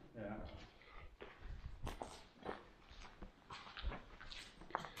removed. Yeah.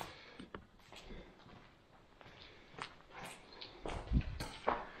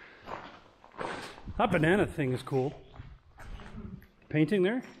 That banana thing is cool. Painting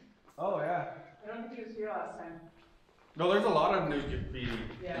there? Oh yeah. I don't think he was here last time. No, there's a lot of new graffiti.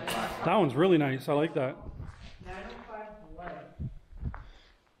 Yeah. That one's really nice. I like that. 905 blood.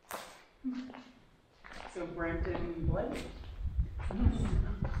 So Brampton blood.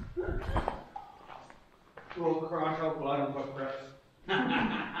 We'll cross out blood and put crest.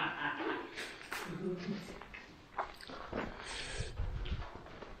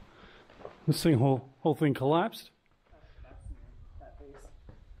 This thing, whole thing collapsed. That base.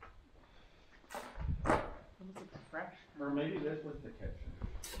 Almost like fresh. Or maybe this was the kitchen.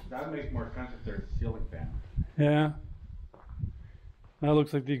 That would make more sense if there's a ceiling fan. Yeah. That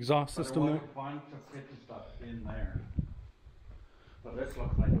looks like the exhaust But system there there. was a bunch of kitchen stuff in there. So this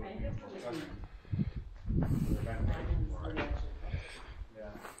looks like it would be for cooking. The ventilation for it.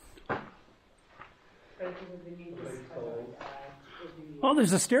 Yeah. But if it would be neat, this would be neat. Oh,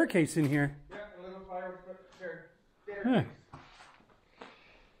 there's a staircase in here. Yeah, a little fire stair. Huh.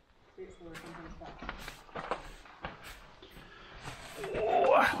 Space where something's back.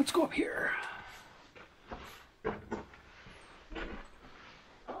 Oh, let's go up here.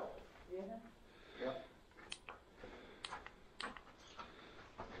 Yeah.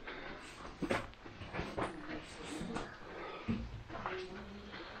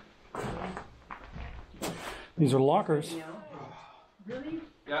 These are lockers. Really?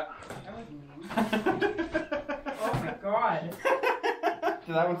 Yeah. That was mean. Oh my god.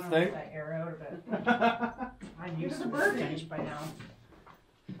 Did that one stay? That air out of it. I'm used to the stench by now.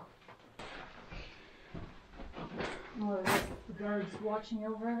 Oh, there's the guards watching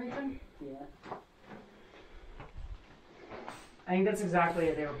over everything. Yeah. I think that's exactly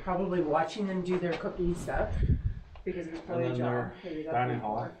it. They were probably watching them do their cooking stuff because it was probably a And then job. their that they got dining paid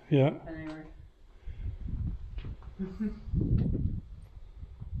hall. for. Yeah. And they were.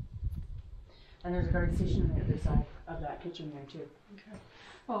 And there's a guard station on the other side of that kitchen there too.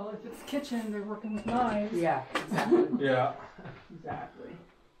 Well, if it's kitchen, they're working with knives. Yeah, exactly. Yeah. Exactly.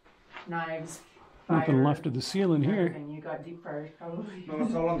 Knives. Nothing fire, left of the ceiling here. And you got deep fryers probably. No,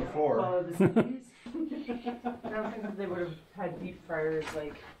 it's all on the floor. Follow the cities. I don't think that they would have had deep fryers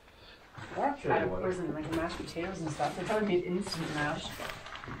like Actually, out it of would've. prison, like mashed potatoes and stuff. They probably made instant mash.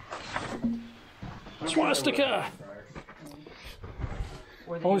 Swastika!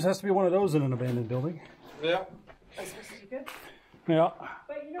 Or they Always has to be one of those in an abandoned building. Yeah. That's supposed to be good. Yeah.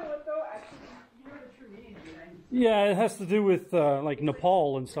 But you know what though? Actually, you know the true meaning behind Yeah, it has to do with like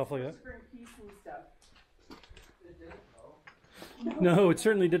Nepal and stuff like that. spring peace and stuff. No, it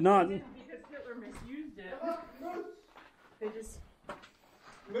certainly did not. It didn't because Hitler misused They just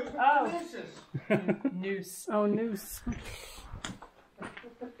Oh. noose. Oh, noose.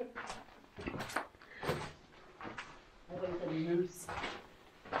 I think the noose.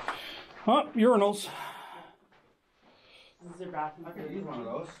 Oh, urinals. This is their bathroom. I could use one of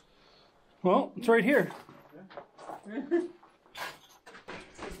those. Well, it's right here. It's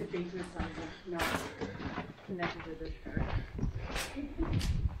the basement side, not connected to this part.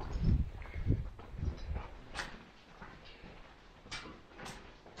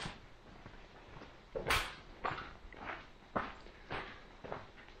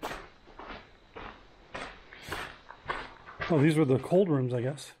 Oh, these were the cold rooms, I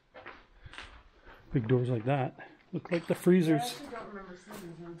guess. Big doors like that. Look like the I freezers. actually don't remember seeing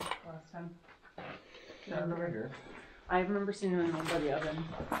these ones last time. Yeah, over here. I remember seeing them by the oven.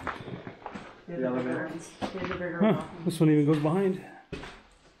 They're The the bigger elevator? ones. They're the bigger Huh, walk-ins. this one even goes behind.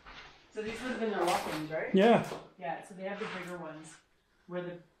 So these would have been their walk-ins, right? Yeah. Yeah, so they have the bigger ones where the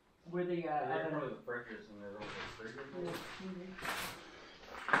They're oven. probably the fridges and they're over the freezers.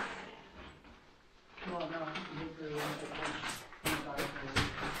 Well, no, I think the bigger ones are the ones.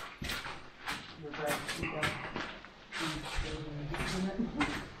 You're right. You got-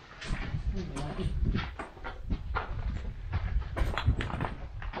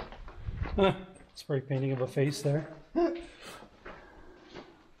 Spray painting of a face there.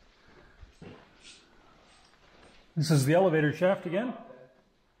 This is the elevator shaft again.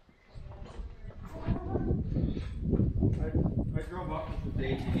 I drove up with the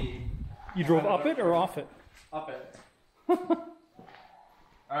ATV. You drove up it or off it? Up it.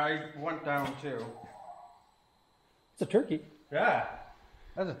 I went down too. It's a turkey. Yeah.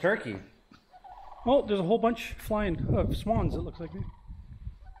 That's a turkey. Oh, there's a whole bunch flying of swans, it looks like.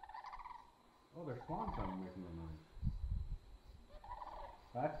 Oh, there's swans on with me.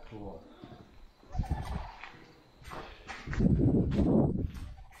 That's cool.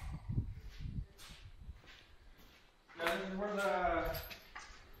 Now this is where the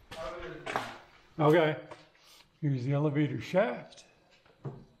Okay. Here's the elevator shaft.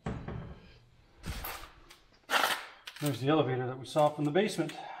 There's the elevator that we saw from the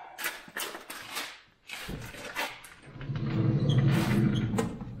basement.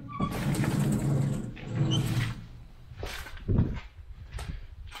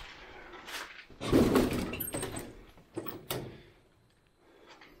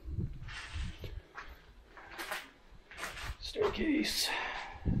 Staircase.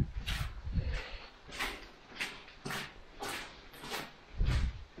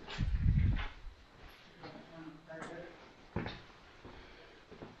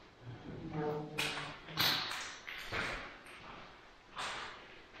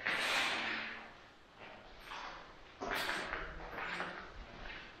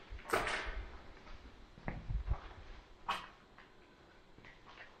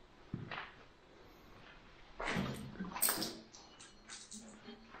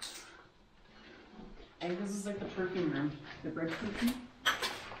 I think this is like the perfume room, the bread perfume,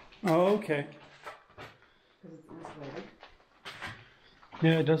 Oh, okay. because it's insulated.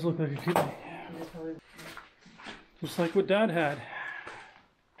 Yeah, it does look like a kidney. And it's probably Just like what Dad had.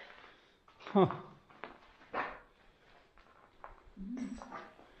 Huh.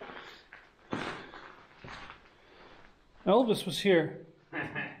 Elvis was here.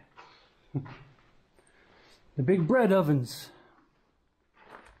 The big bread ovens.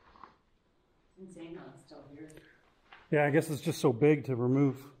 it's insane how it's still here. Yeah, I guess it's just so big to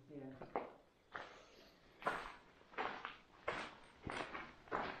remove. Yeah.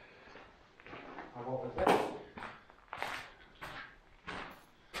 what was that?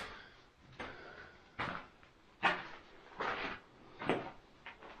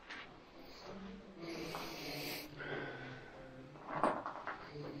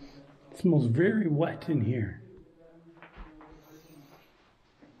 It smells very wet in here.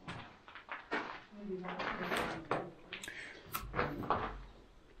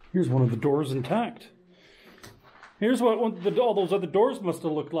 Here's one of the doors intact. Here's what all those other doors must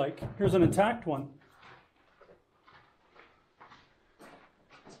have looked like. Here's an intact one.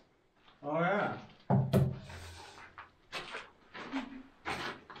 Oh yeah.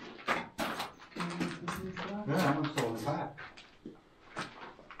 Yeah, I'm so fat.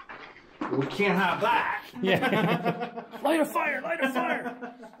 We can't have that. Yeah. Light a fire! Light a fire!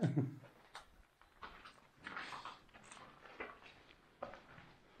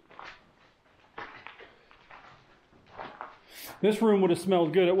 This room would have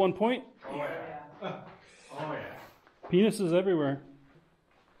smelled good at one point. Oh yeah. Oh yeah. Penises everywhere.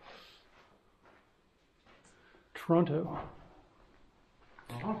 Toronto.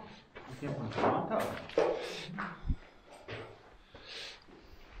 Oh, I came from Toronto.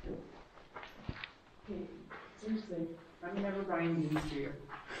 I'm never buying beans for you.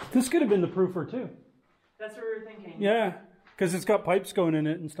 This could have been the proofer too. That's what we were thinking. Yeah, because it's got pipes going in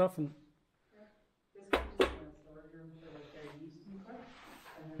it and stuff. And This could just be a storage room for like their yeast and stuff.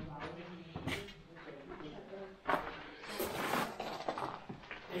 And then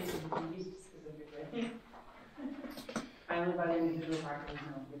basically yeast specifically. I only buy the individual packets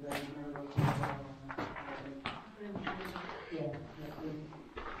now because I never go to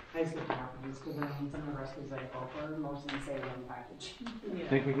I just get the packages because I mean some of the recipes I go for, most of them say one package.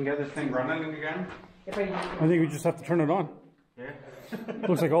 Think we can get this thing running again? If I think we just have to turn it on. Yeah.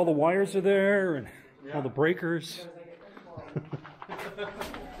 Looks like all the wires are there and all the breakers.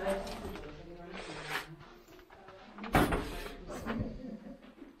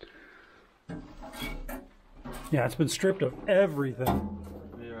 Yeah, it's been stripped of everything.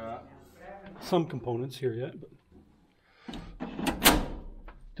 Yeah. Some components here yet, but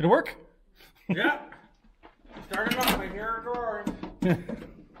did it work? Yeah. Started up, I hear a door.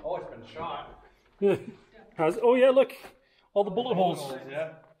 Oh, it's been shot. Yeah. Oh yeah, look, all the bullet holes. Yeah.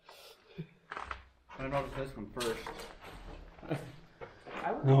 I noticed this one first.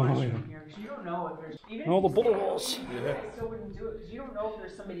 I would No, watch yeah. from here because you don't know if there's even All the if you bullet say, holes. I still wouldn't do it because you don't know if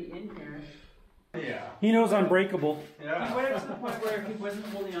there's somebody in here. Yeah. He knows I'm breakable. He Yeah. went up to the point where if he wasn't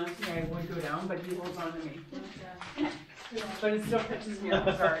holding on to me, I would go down, but he holds on to me. But it still catches me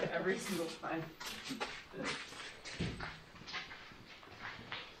off guard every single time.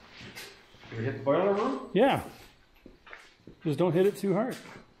 Did we hit the boiler room? Yeah. Just don't hit it too hard.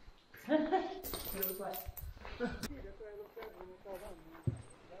 It was like,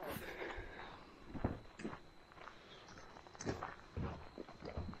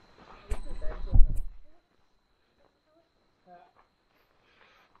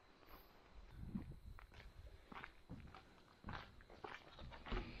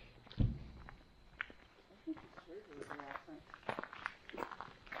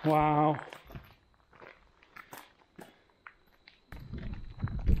 Wow.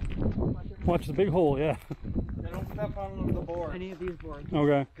 Watch the big hole, yeah. Then open up on the board. any of these boards.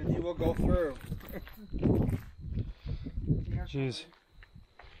 Okay. Because you will go through. Jeez.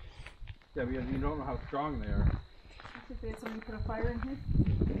 Yeah, because you don't know how strong they are. If they had somebody put a fire in here?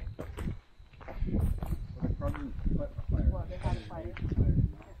 Well, they had a fire.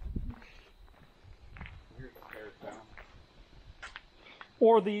 Here's the stairs down.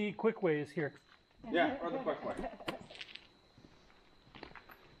 Or the quick way is here. Yeah, or the quick way.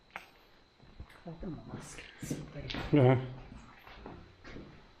 Like the mosque. Yeah.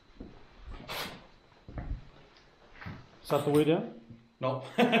 Is that the way down? Nope.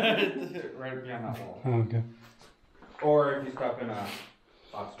 Right behind that wall. Oh, okay. Or if you stop in a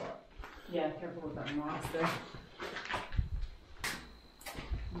hot spot. Yeah, careful with that moss there.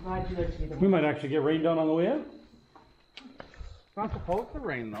 I'm glad you looked at me. We might actually get rained on the way out. It's not supposed to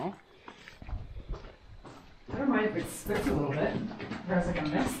rain though. I don't mind if it splits a little bit. There's like a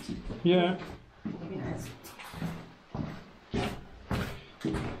mist. Yeah. It'd be nice.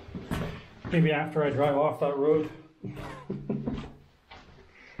 Maybe after I drive off that road.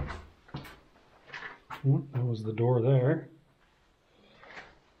 Oh, that was the door there.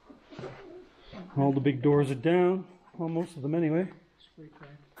 All the big doors are down. Well, most of them anyway.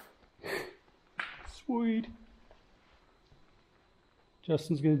 Sweet.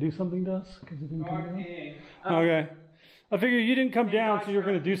 Justin's gonna do something to us because he didn't come down. Okay. I figure you didn't come down, so you're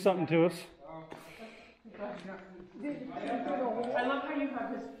gonna do something to us. I love how you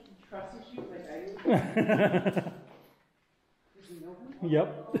have this trust issue like I do. Does he know him? Yep.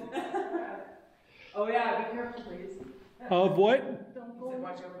 Oh yeah, be careful please. Of what? Don't go.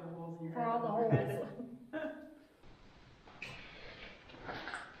 Watch out for the holes in your For head. all the holes.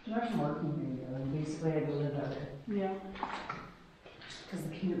 Much more moving together. Basically, I do live out there. Yeah. Because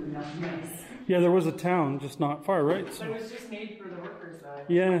the kid would not be nice. Yeah, there was a town, just not far, right? But So, it was just made for the workers side.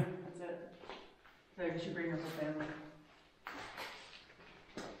 yeah. That's it. So I should bring her whole family.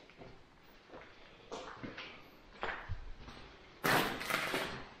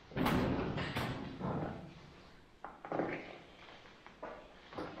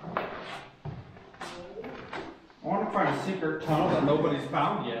 I want to find a secret tunnel that nobody's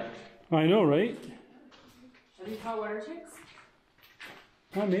found yet. I know, right? Are these hot water chicks?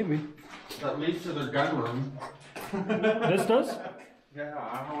 Oh, maybe. That leads to their gun room. This does? Yeah,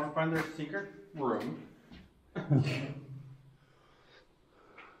 I want to find their secret room.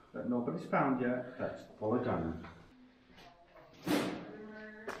 That nobody's found yet. That's full of gun.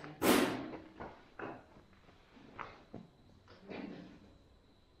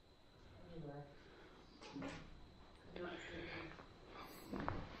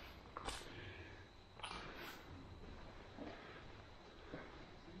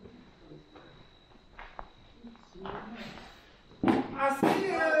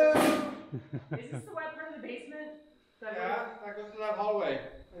 Is this the wet part of the basement? Yeah, that goes to that hallway.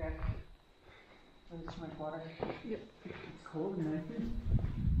 Okay. I'll just drink water. Yep. It's cold in there.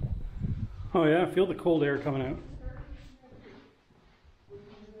 Oh yeah, feel the cold air coming out.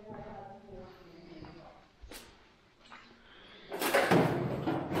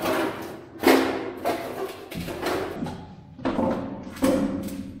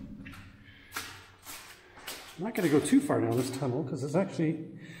 I'm not going to go too far down this tunnel because it's actually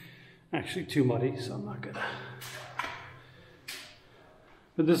too muddy, so I'm not gonna.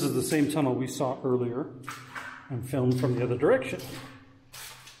 But this is the same tunnel we saw earlier and filmed from the other direction.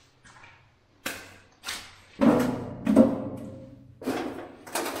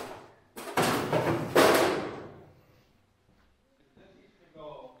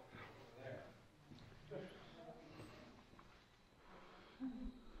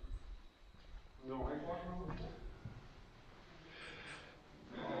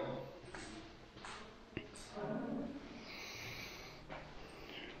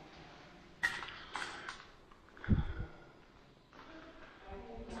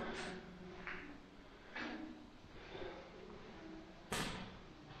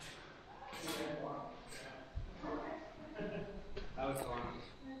 That was fun.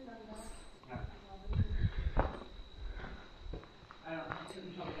 I don't know. I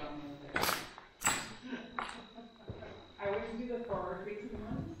shouldn't jump down there. I always do the forward facing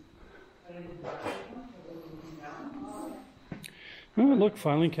ones. I don't do the back facing ones, so those moving down. Oh, look,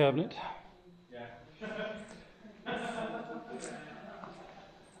 filing cabinet. Yeah.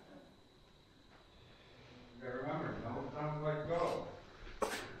 Remember, no time to let go.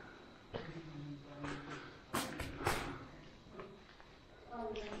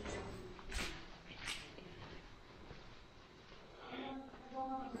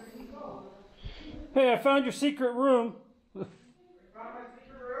 Hey, I found your secret room. Found my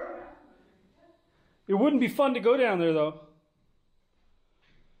secret room? It wouldn't be fun to go down there, though.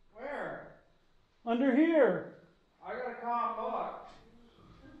 Where? Under here. I gotta come look.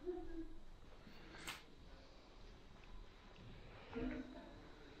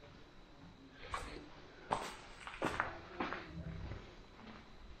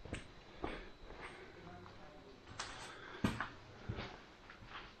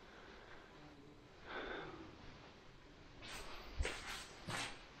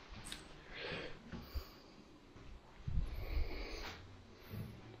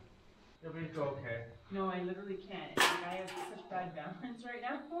 You'll be okay. No, I literally can't. Like, I have such bad balance right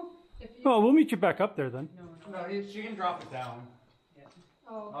now. If you... Oh, we'll meet you back up there then. No. No, she can drop it down. Yeah.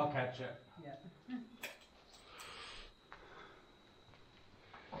 Oh. I'll catch it. Yeah.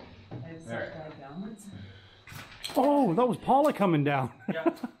 I have such There. bad balance. Oh, that was Paula coming down.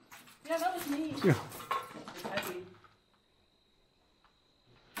 Yeah. Yeah, that was me. Yeah. It's heavy.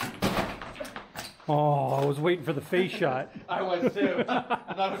 Oh, I was waiting for the face shot. I was too. I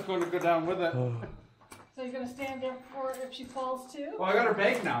thought I was going to go down with it. Oh. So you're gonna stand there for if she falls too? Well, I got her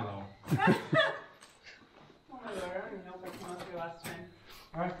bag now, though. Oh my lord, I don't even know if I came up here last time.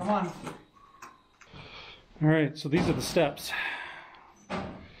 All right, come on. All right, so these are the steps.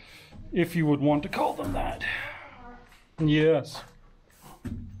 If you would want to call them that. Yes.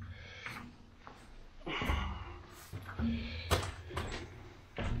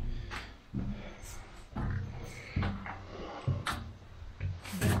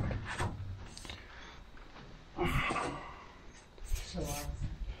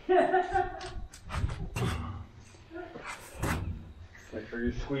 Make sure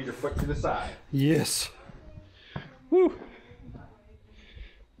you squeeze your foot to the side. Yes. Woo.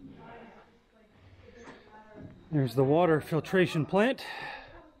 There's the water filtration plant.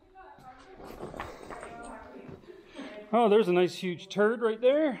 Oh, there's a nice huge turd right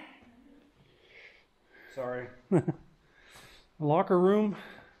there. Sorry. Locker room.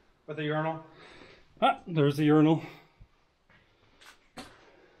 With the urinal? Ah, there's the urinal.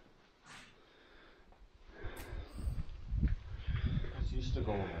 This used to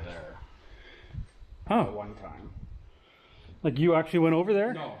go over there at Oh, one time. like you actually went over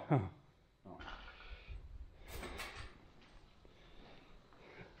there? No. Oh. No.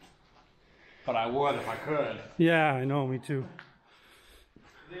 But I would if I could. Yeah, I know, me too. Do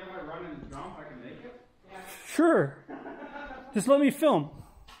you think if I run and jump, I can make it? Sure. Just let me film.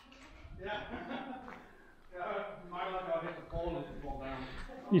 Yeah. Yeah, my luck, I'll hit the pole and it fall down.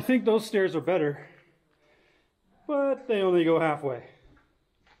 You think those stairs are better, but they only go halfway.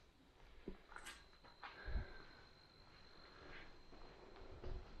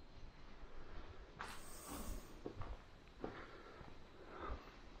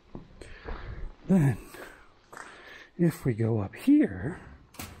 Then, if we go up here,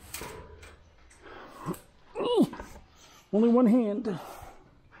 Only one hand.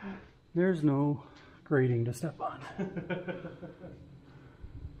 There's no grating to step on.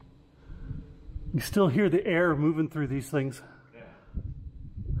 You still hear the air moving through these things. Yeah.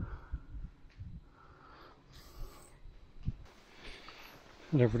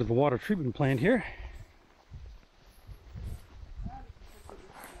 And over to the water treatment plant here.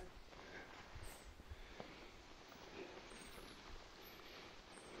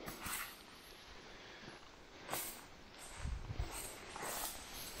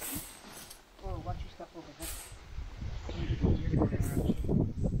 Oh, watch your stuff over there.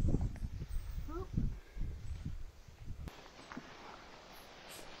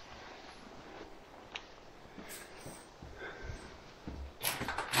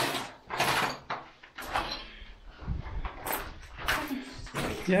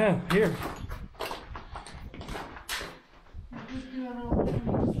 Yeah, here.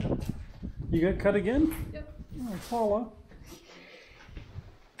 You got cut again? Yep. Oh, Paula.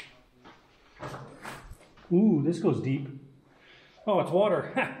 Ooh, this goes deep. Oh, it's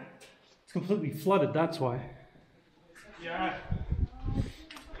water. It's completely flooded, that's why. Yeah.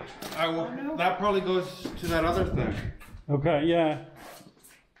 That probably goes to that other thing. Okay, yeah.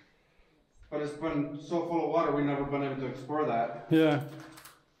 But it's been so full of water, we've never been able to explore that. Yeah.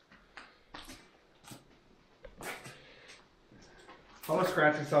 Paula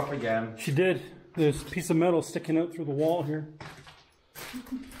scratched herself again. She did. There's a piece of metal sticking out through the wall here.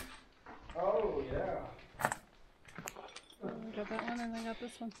 Oh, yeah. I got that one and I got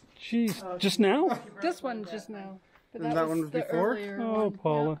this one. Jeez, just now? This one just now. But And that one was was the before? earlier Oh, one.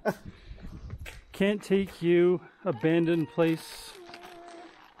 Paula. Can't take you, abandoned place,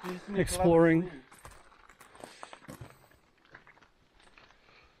 exploring.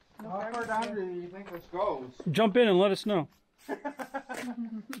 How far down do you think this goes? Jump in and let us know.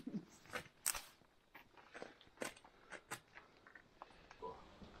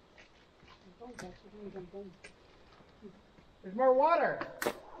 There's more water.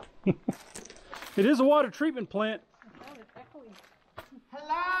 It is a water treatment plant. Oh, it's echoey.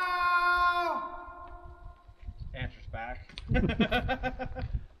 Hello? Answers back.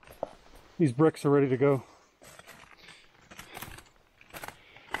 These bricks are ready to go.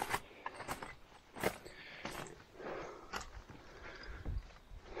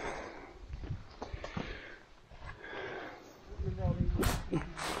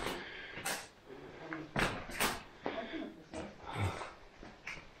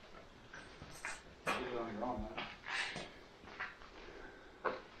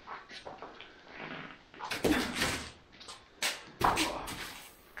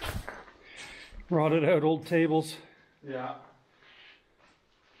 Rotted out old tables. Yeah.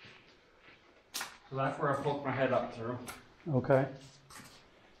 So that's where I poked my head up through. Okay.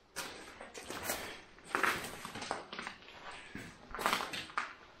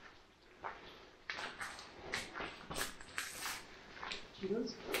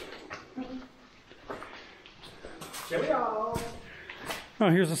 Cheerio! Oh,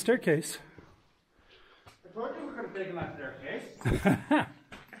 here's a staircase. I told you we could have taken that staircase.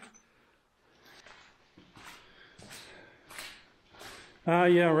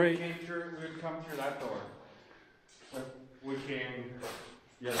 Yeah, right. We would come through that door. But we came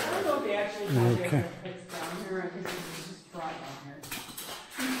the other I don't way. know if they actually have Okay. their pits down here, I think it's just dry down here.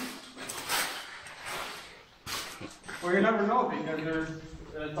 Well, you never know because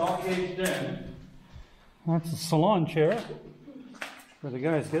it's all caged in. That's a salon chair where the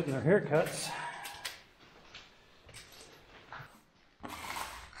guys getting their haircuts.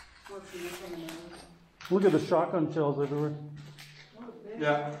 What's the next one? Look at the shotgun shells everywhere.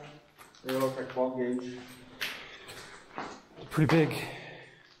 Yeah. They look like 12 gauge. Pretty big.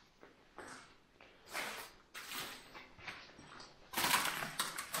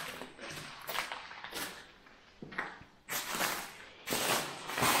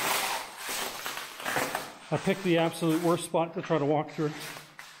 I picked the absolute worst spot to try to walk through.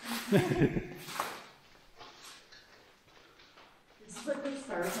 This is like the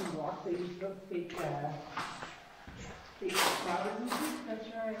stars on the walk, they use the fake flowers. That's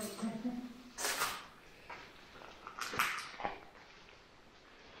right.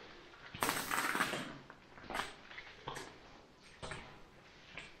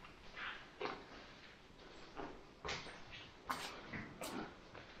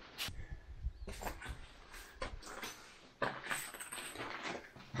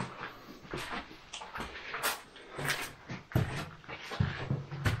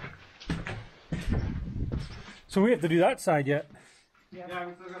 So we have to do that side yet. Yeah,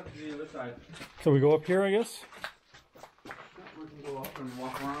 we still got to do the other side. So we go up here, I guess. We can go up and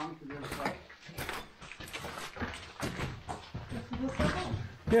walk around to the other side. this stuff out?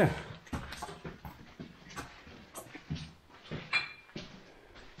 Yeah.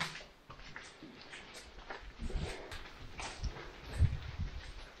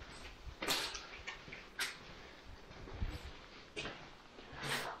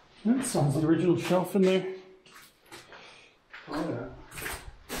 That sounds the original shelf in there. Oh, yeah.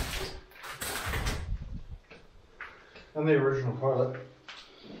 And the original toilet.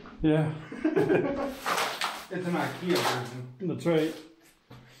 Yeah, It's an IKEA version. that's right.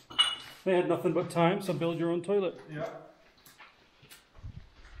 They had nothing but time, so build your own toilet. Yeah.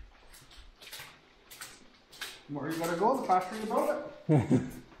 The more you gotta go, the faster you build it.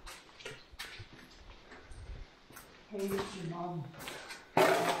 Hey, it's your mom.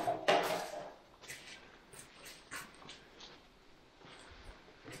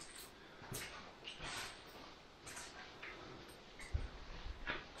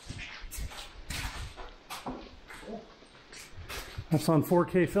 That's on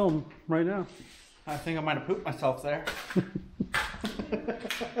 4K film right now. I think I might have pooped myself there.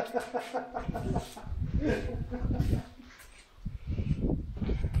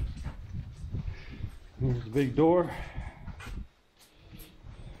 There's the big door.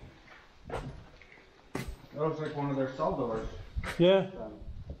 That looks like one of their cell doors. Yeah.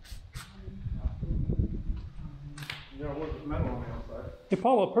 Yeah, with metal on the outside. Hey,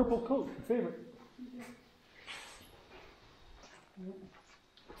 Paula, purple coat, your favorite.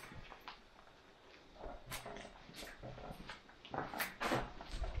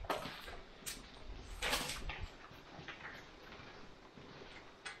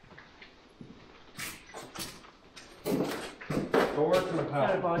 Door to the Got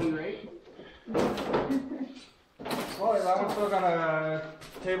a pad. body, right? Well, that one's still got a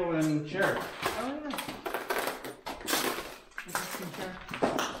table and chair. Oh, yeah. Interesting chair.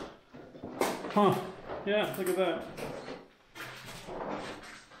 Huh. Yeah, look at that.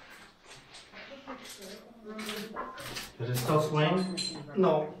 Is it still swaying?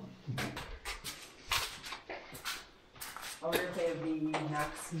 No. I wonder if they have the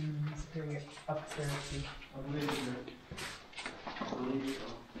max and superior upstairs too. I believe it. I believe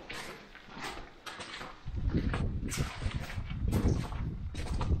so.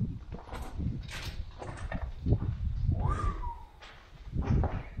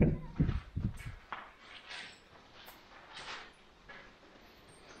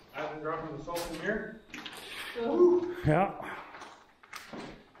 I've been dropping the salt in here. Yeah.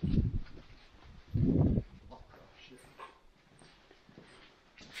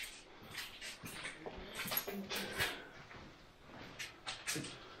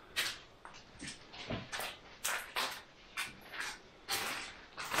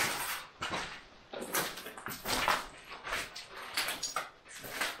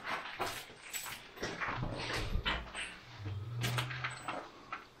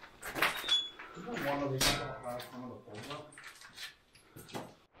 One of these last one of the fold up.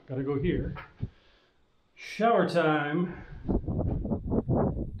 Gotta go here. Shower time.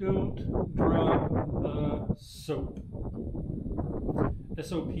 Don't drop the soap.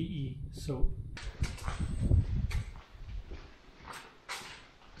 S-O-P-E, soap.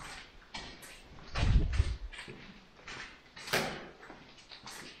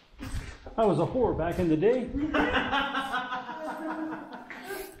 I was a whore back in the day.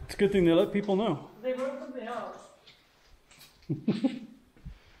 It's a good thing they let people know. They wrote something else.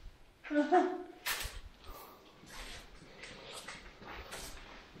 I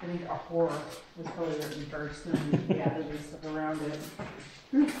think a horror was probably written first and the added stuff around it.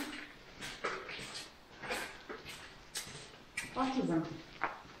 Autism.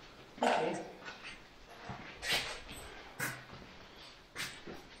 Okay.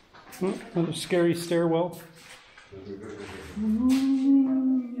 Another scary stairwell.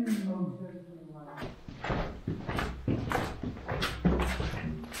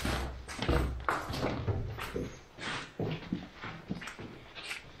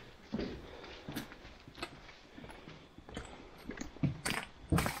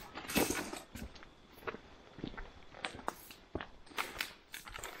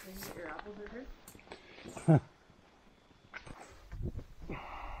 Your apple burger?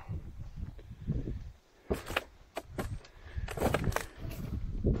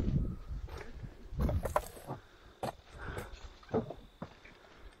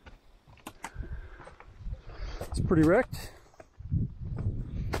 It's pretty wrecked. Is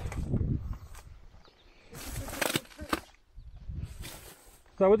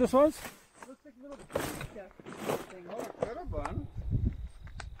that what this was? Looks like a little yeah, thing. Oh, it could have been.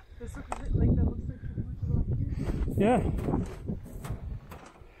 This looks like that looks like too much of a Yeah.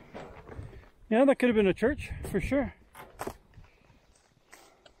 Yeah, that could have been a church, for sure.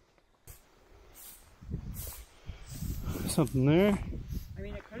 something there. I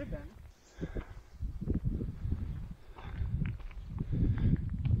mean, it could have been.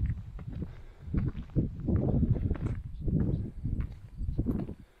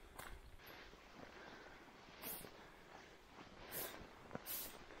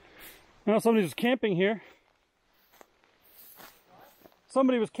 Now somebody was camping here.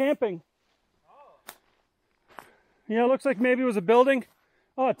 Somebody was camping. Yeah, it looks like maybe it was a building.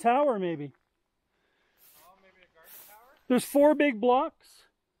 Oh, a tower maybe. Oh, maybe a garden tower? There's 4 big blocks.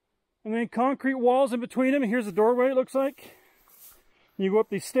 And then concrete walls in between them. And here's the doorway, it looks like. And you go up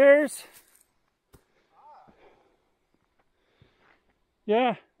these stairs.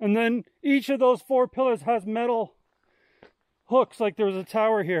 Yeah, and then each of those 4 pillars has metal hooks like there was a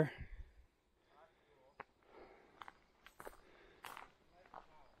tower here.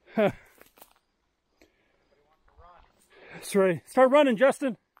 Huh. That's right. Start running,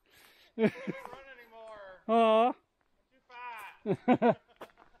 Justin. I can't run anymore. Aw. I'm too fat.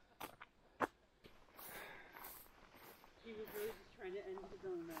 He was really just trying to end his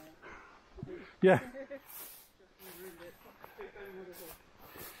own Yeah.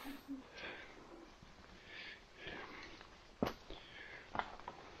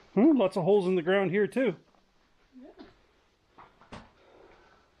 Lots of holes in the ground here too.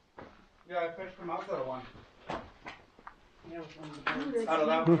 Yeah, I fished them out that one. Yeah, with one of the birds. Out of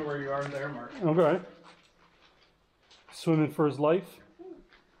that one where you are there, Mark. Okay. Swimming for his life.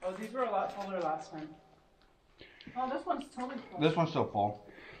 Oh, these were a lot fuller last time. Oh, this one's totally full. This one's still full.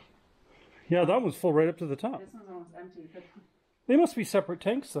 Yeah, that one's full right up to the top. This one's almost empty. But They must be separate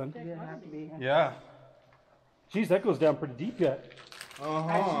tanks then. they didn't have to be. Yeah. Geez, that goes down pretty deep yet. Actually, you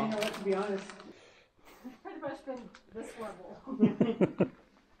know what, to be honest, it's pretty much been this level.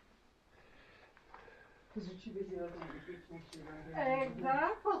 Because you're too busy looking at your feet to make sure you're right.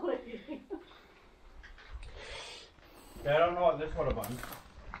 Exactly. Yeah, I don't know what this would have been.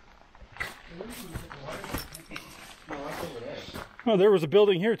 No, that's over there. Oh, there was a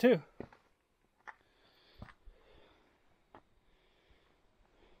building here too.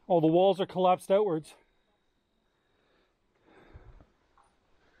 Oh, the walls are collapsed outwards.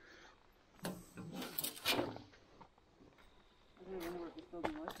 I don't know what this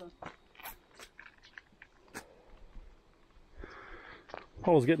building was, though.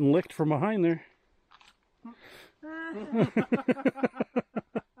 Paul's getting licked from behind there.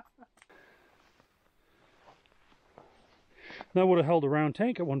 That would have held a round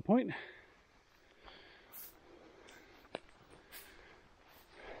tank at one point.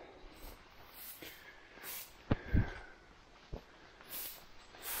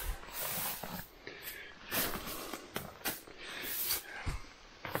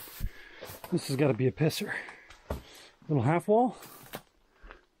 This has got to be a pisser. Little half wall?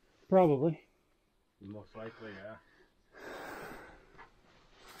 Probably. Most likely, yeah.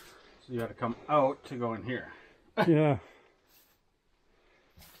 So you got to come out to go in here. Yeah.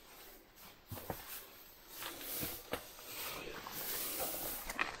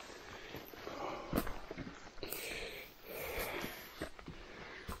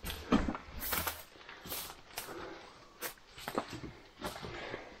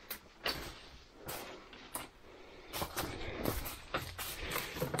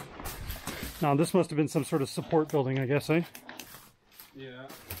 Now this must have been some sort of support building, I guess, eh? Yeah.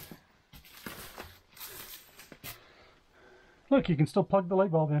 Look, you can still plug the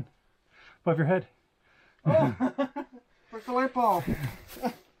light bulb in above your head. Oh! Where's the light bulb?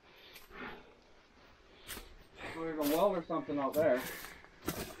 So there's a well or something out there.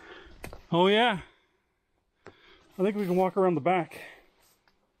 Oh yeah. I think we can walk around the back.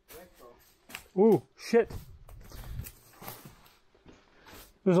 I think so. Ooh, shit.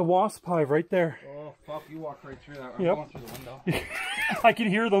 There's a wasp hive right there. Oh, fuck, you walked right through that. I'm Yep. going through the window. I can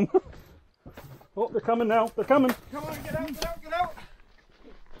hear them. Oh, they're coming now. They're coming. Come on, get out, get out, get out!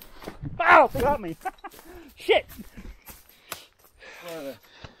 Ow, they got me. Shit. Where are they?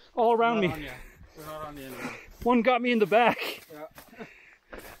 All around Not me. on you. They're not on the end of it. One got me in the back. Yeah.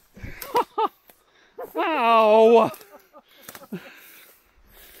 Ow.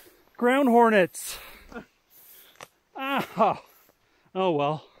 Ground hornets. Ah. Oh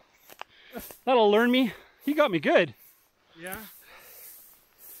well. That'll learn me. He got me good. Yeah?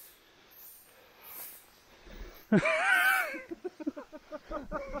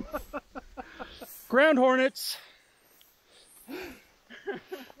 Ground hornets.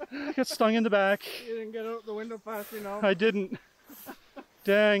 Got stung in the back. You didn't get out the window fast enough. I didn't.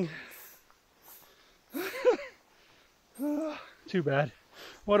 Dang. Too bad.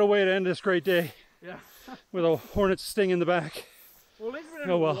 What a way to end this great day. Yeah. With a hornet's sting in the back. Well, at least we didn't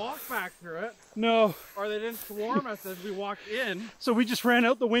Oh, well. walk back through it. No. Or they didn't swarm us as we walked in. So we just ran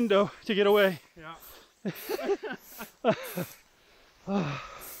out the window to get away. Yeah.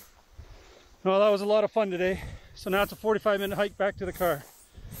 Well, that was a lot of fun today. So now it's a 45-minute hike back to the car.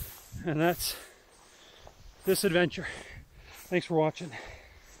 And that's this adventure. Thanks for watching.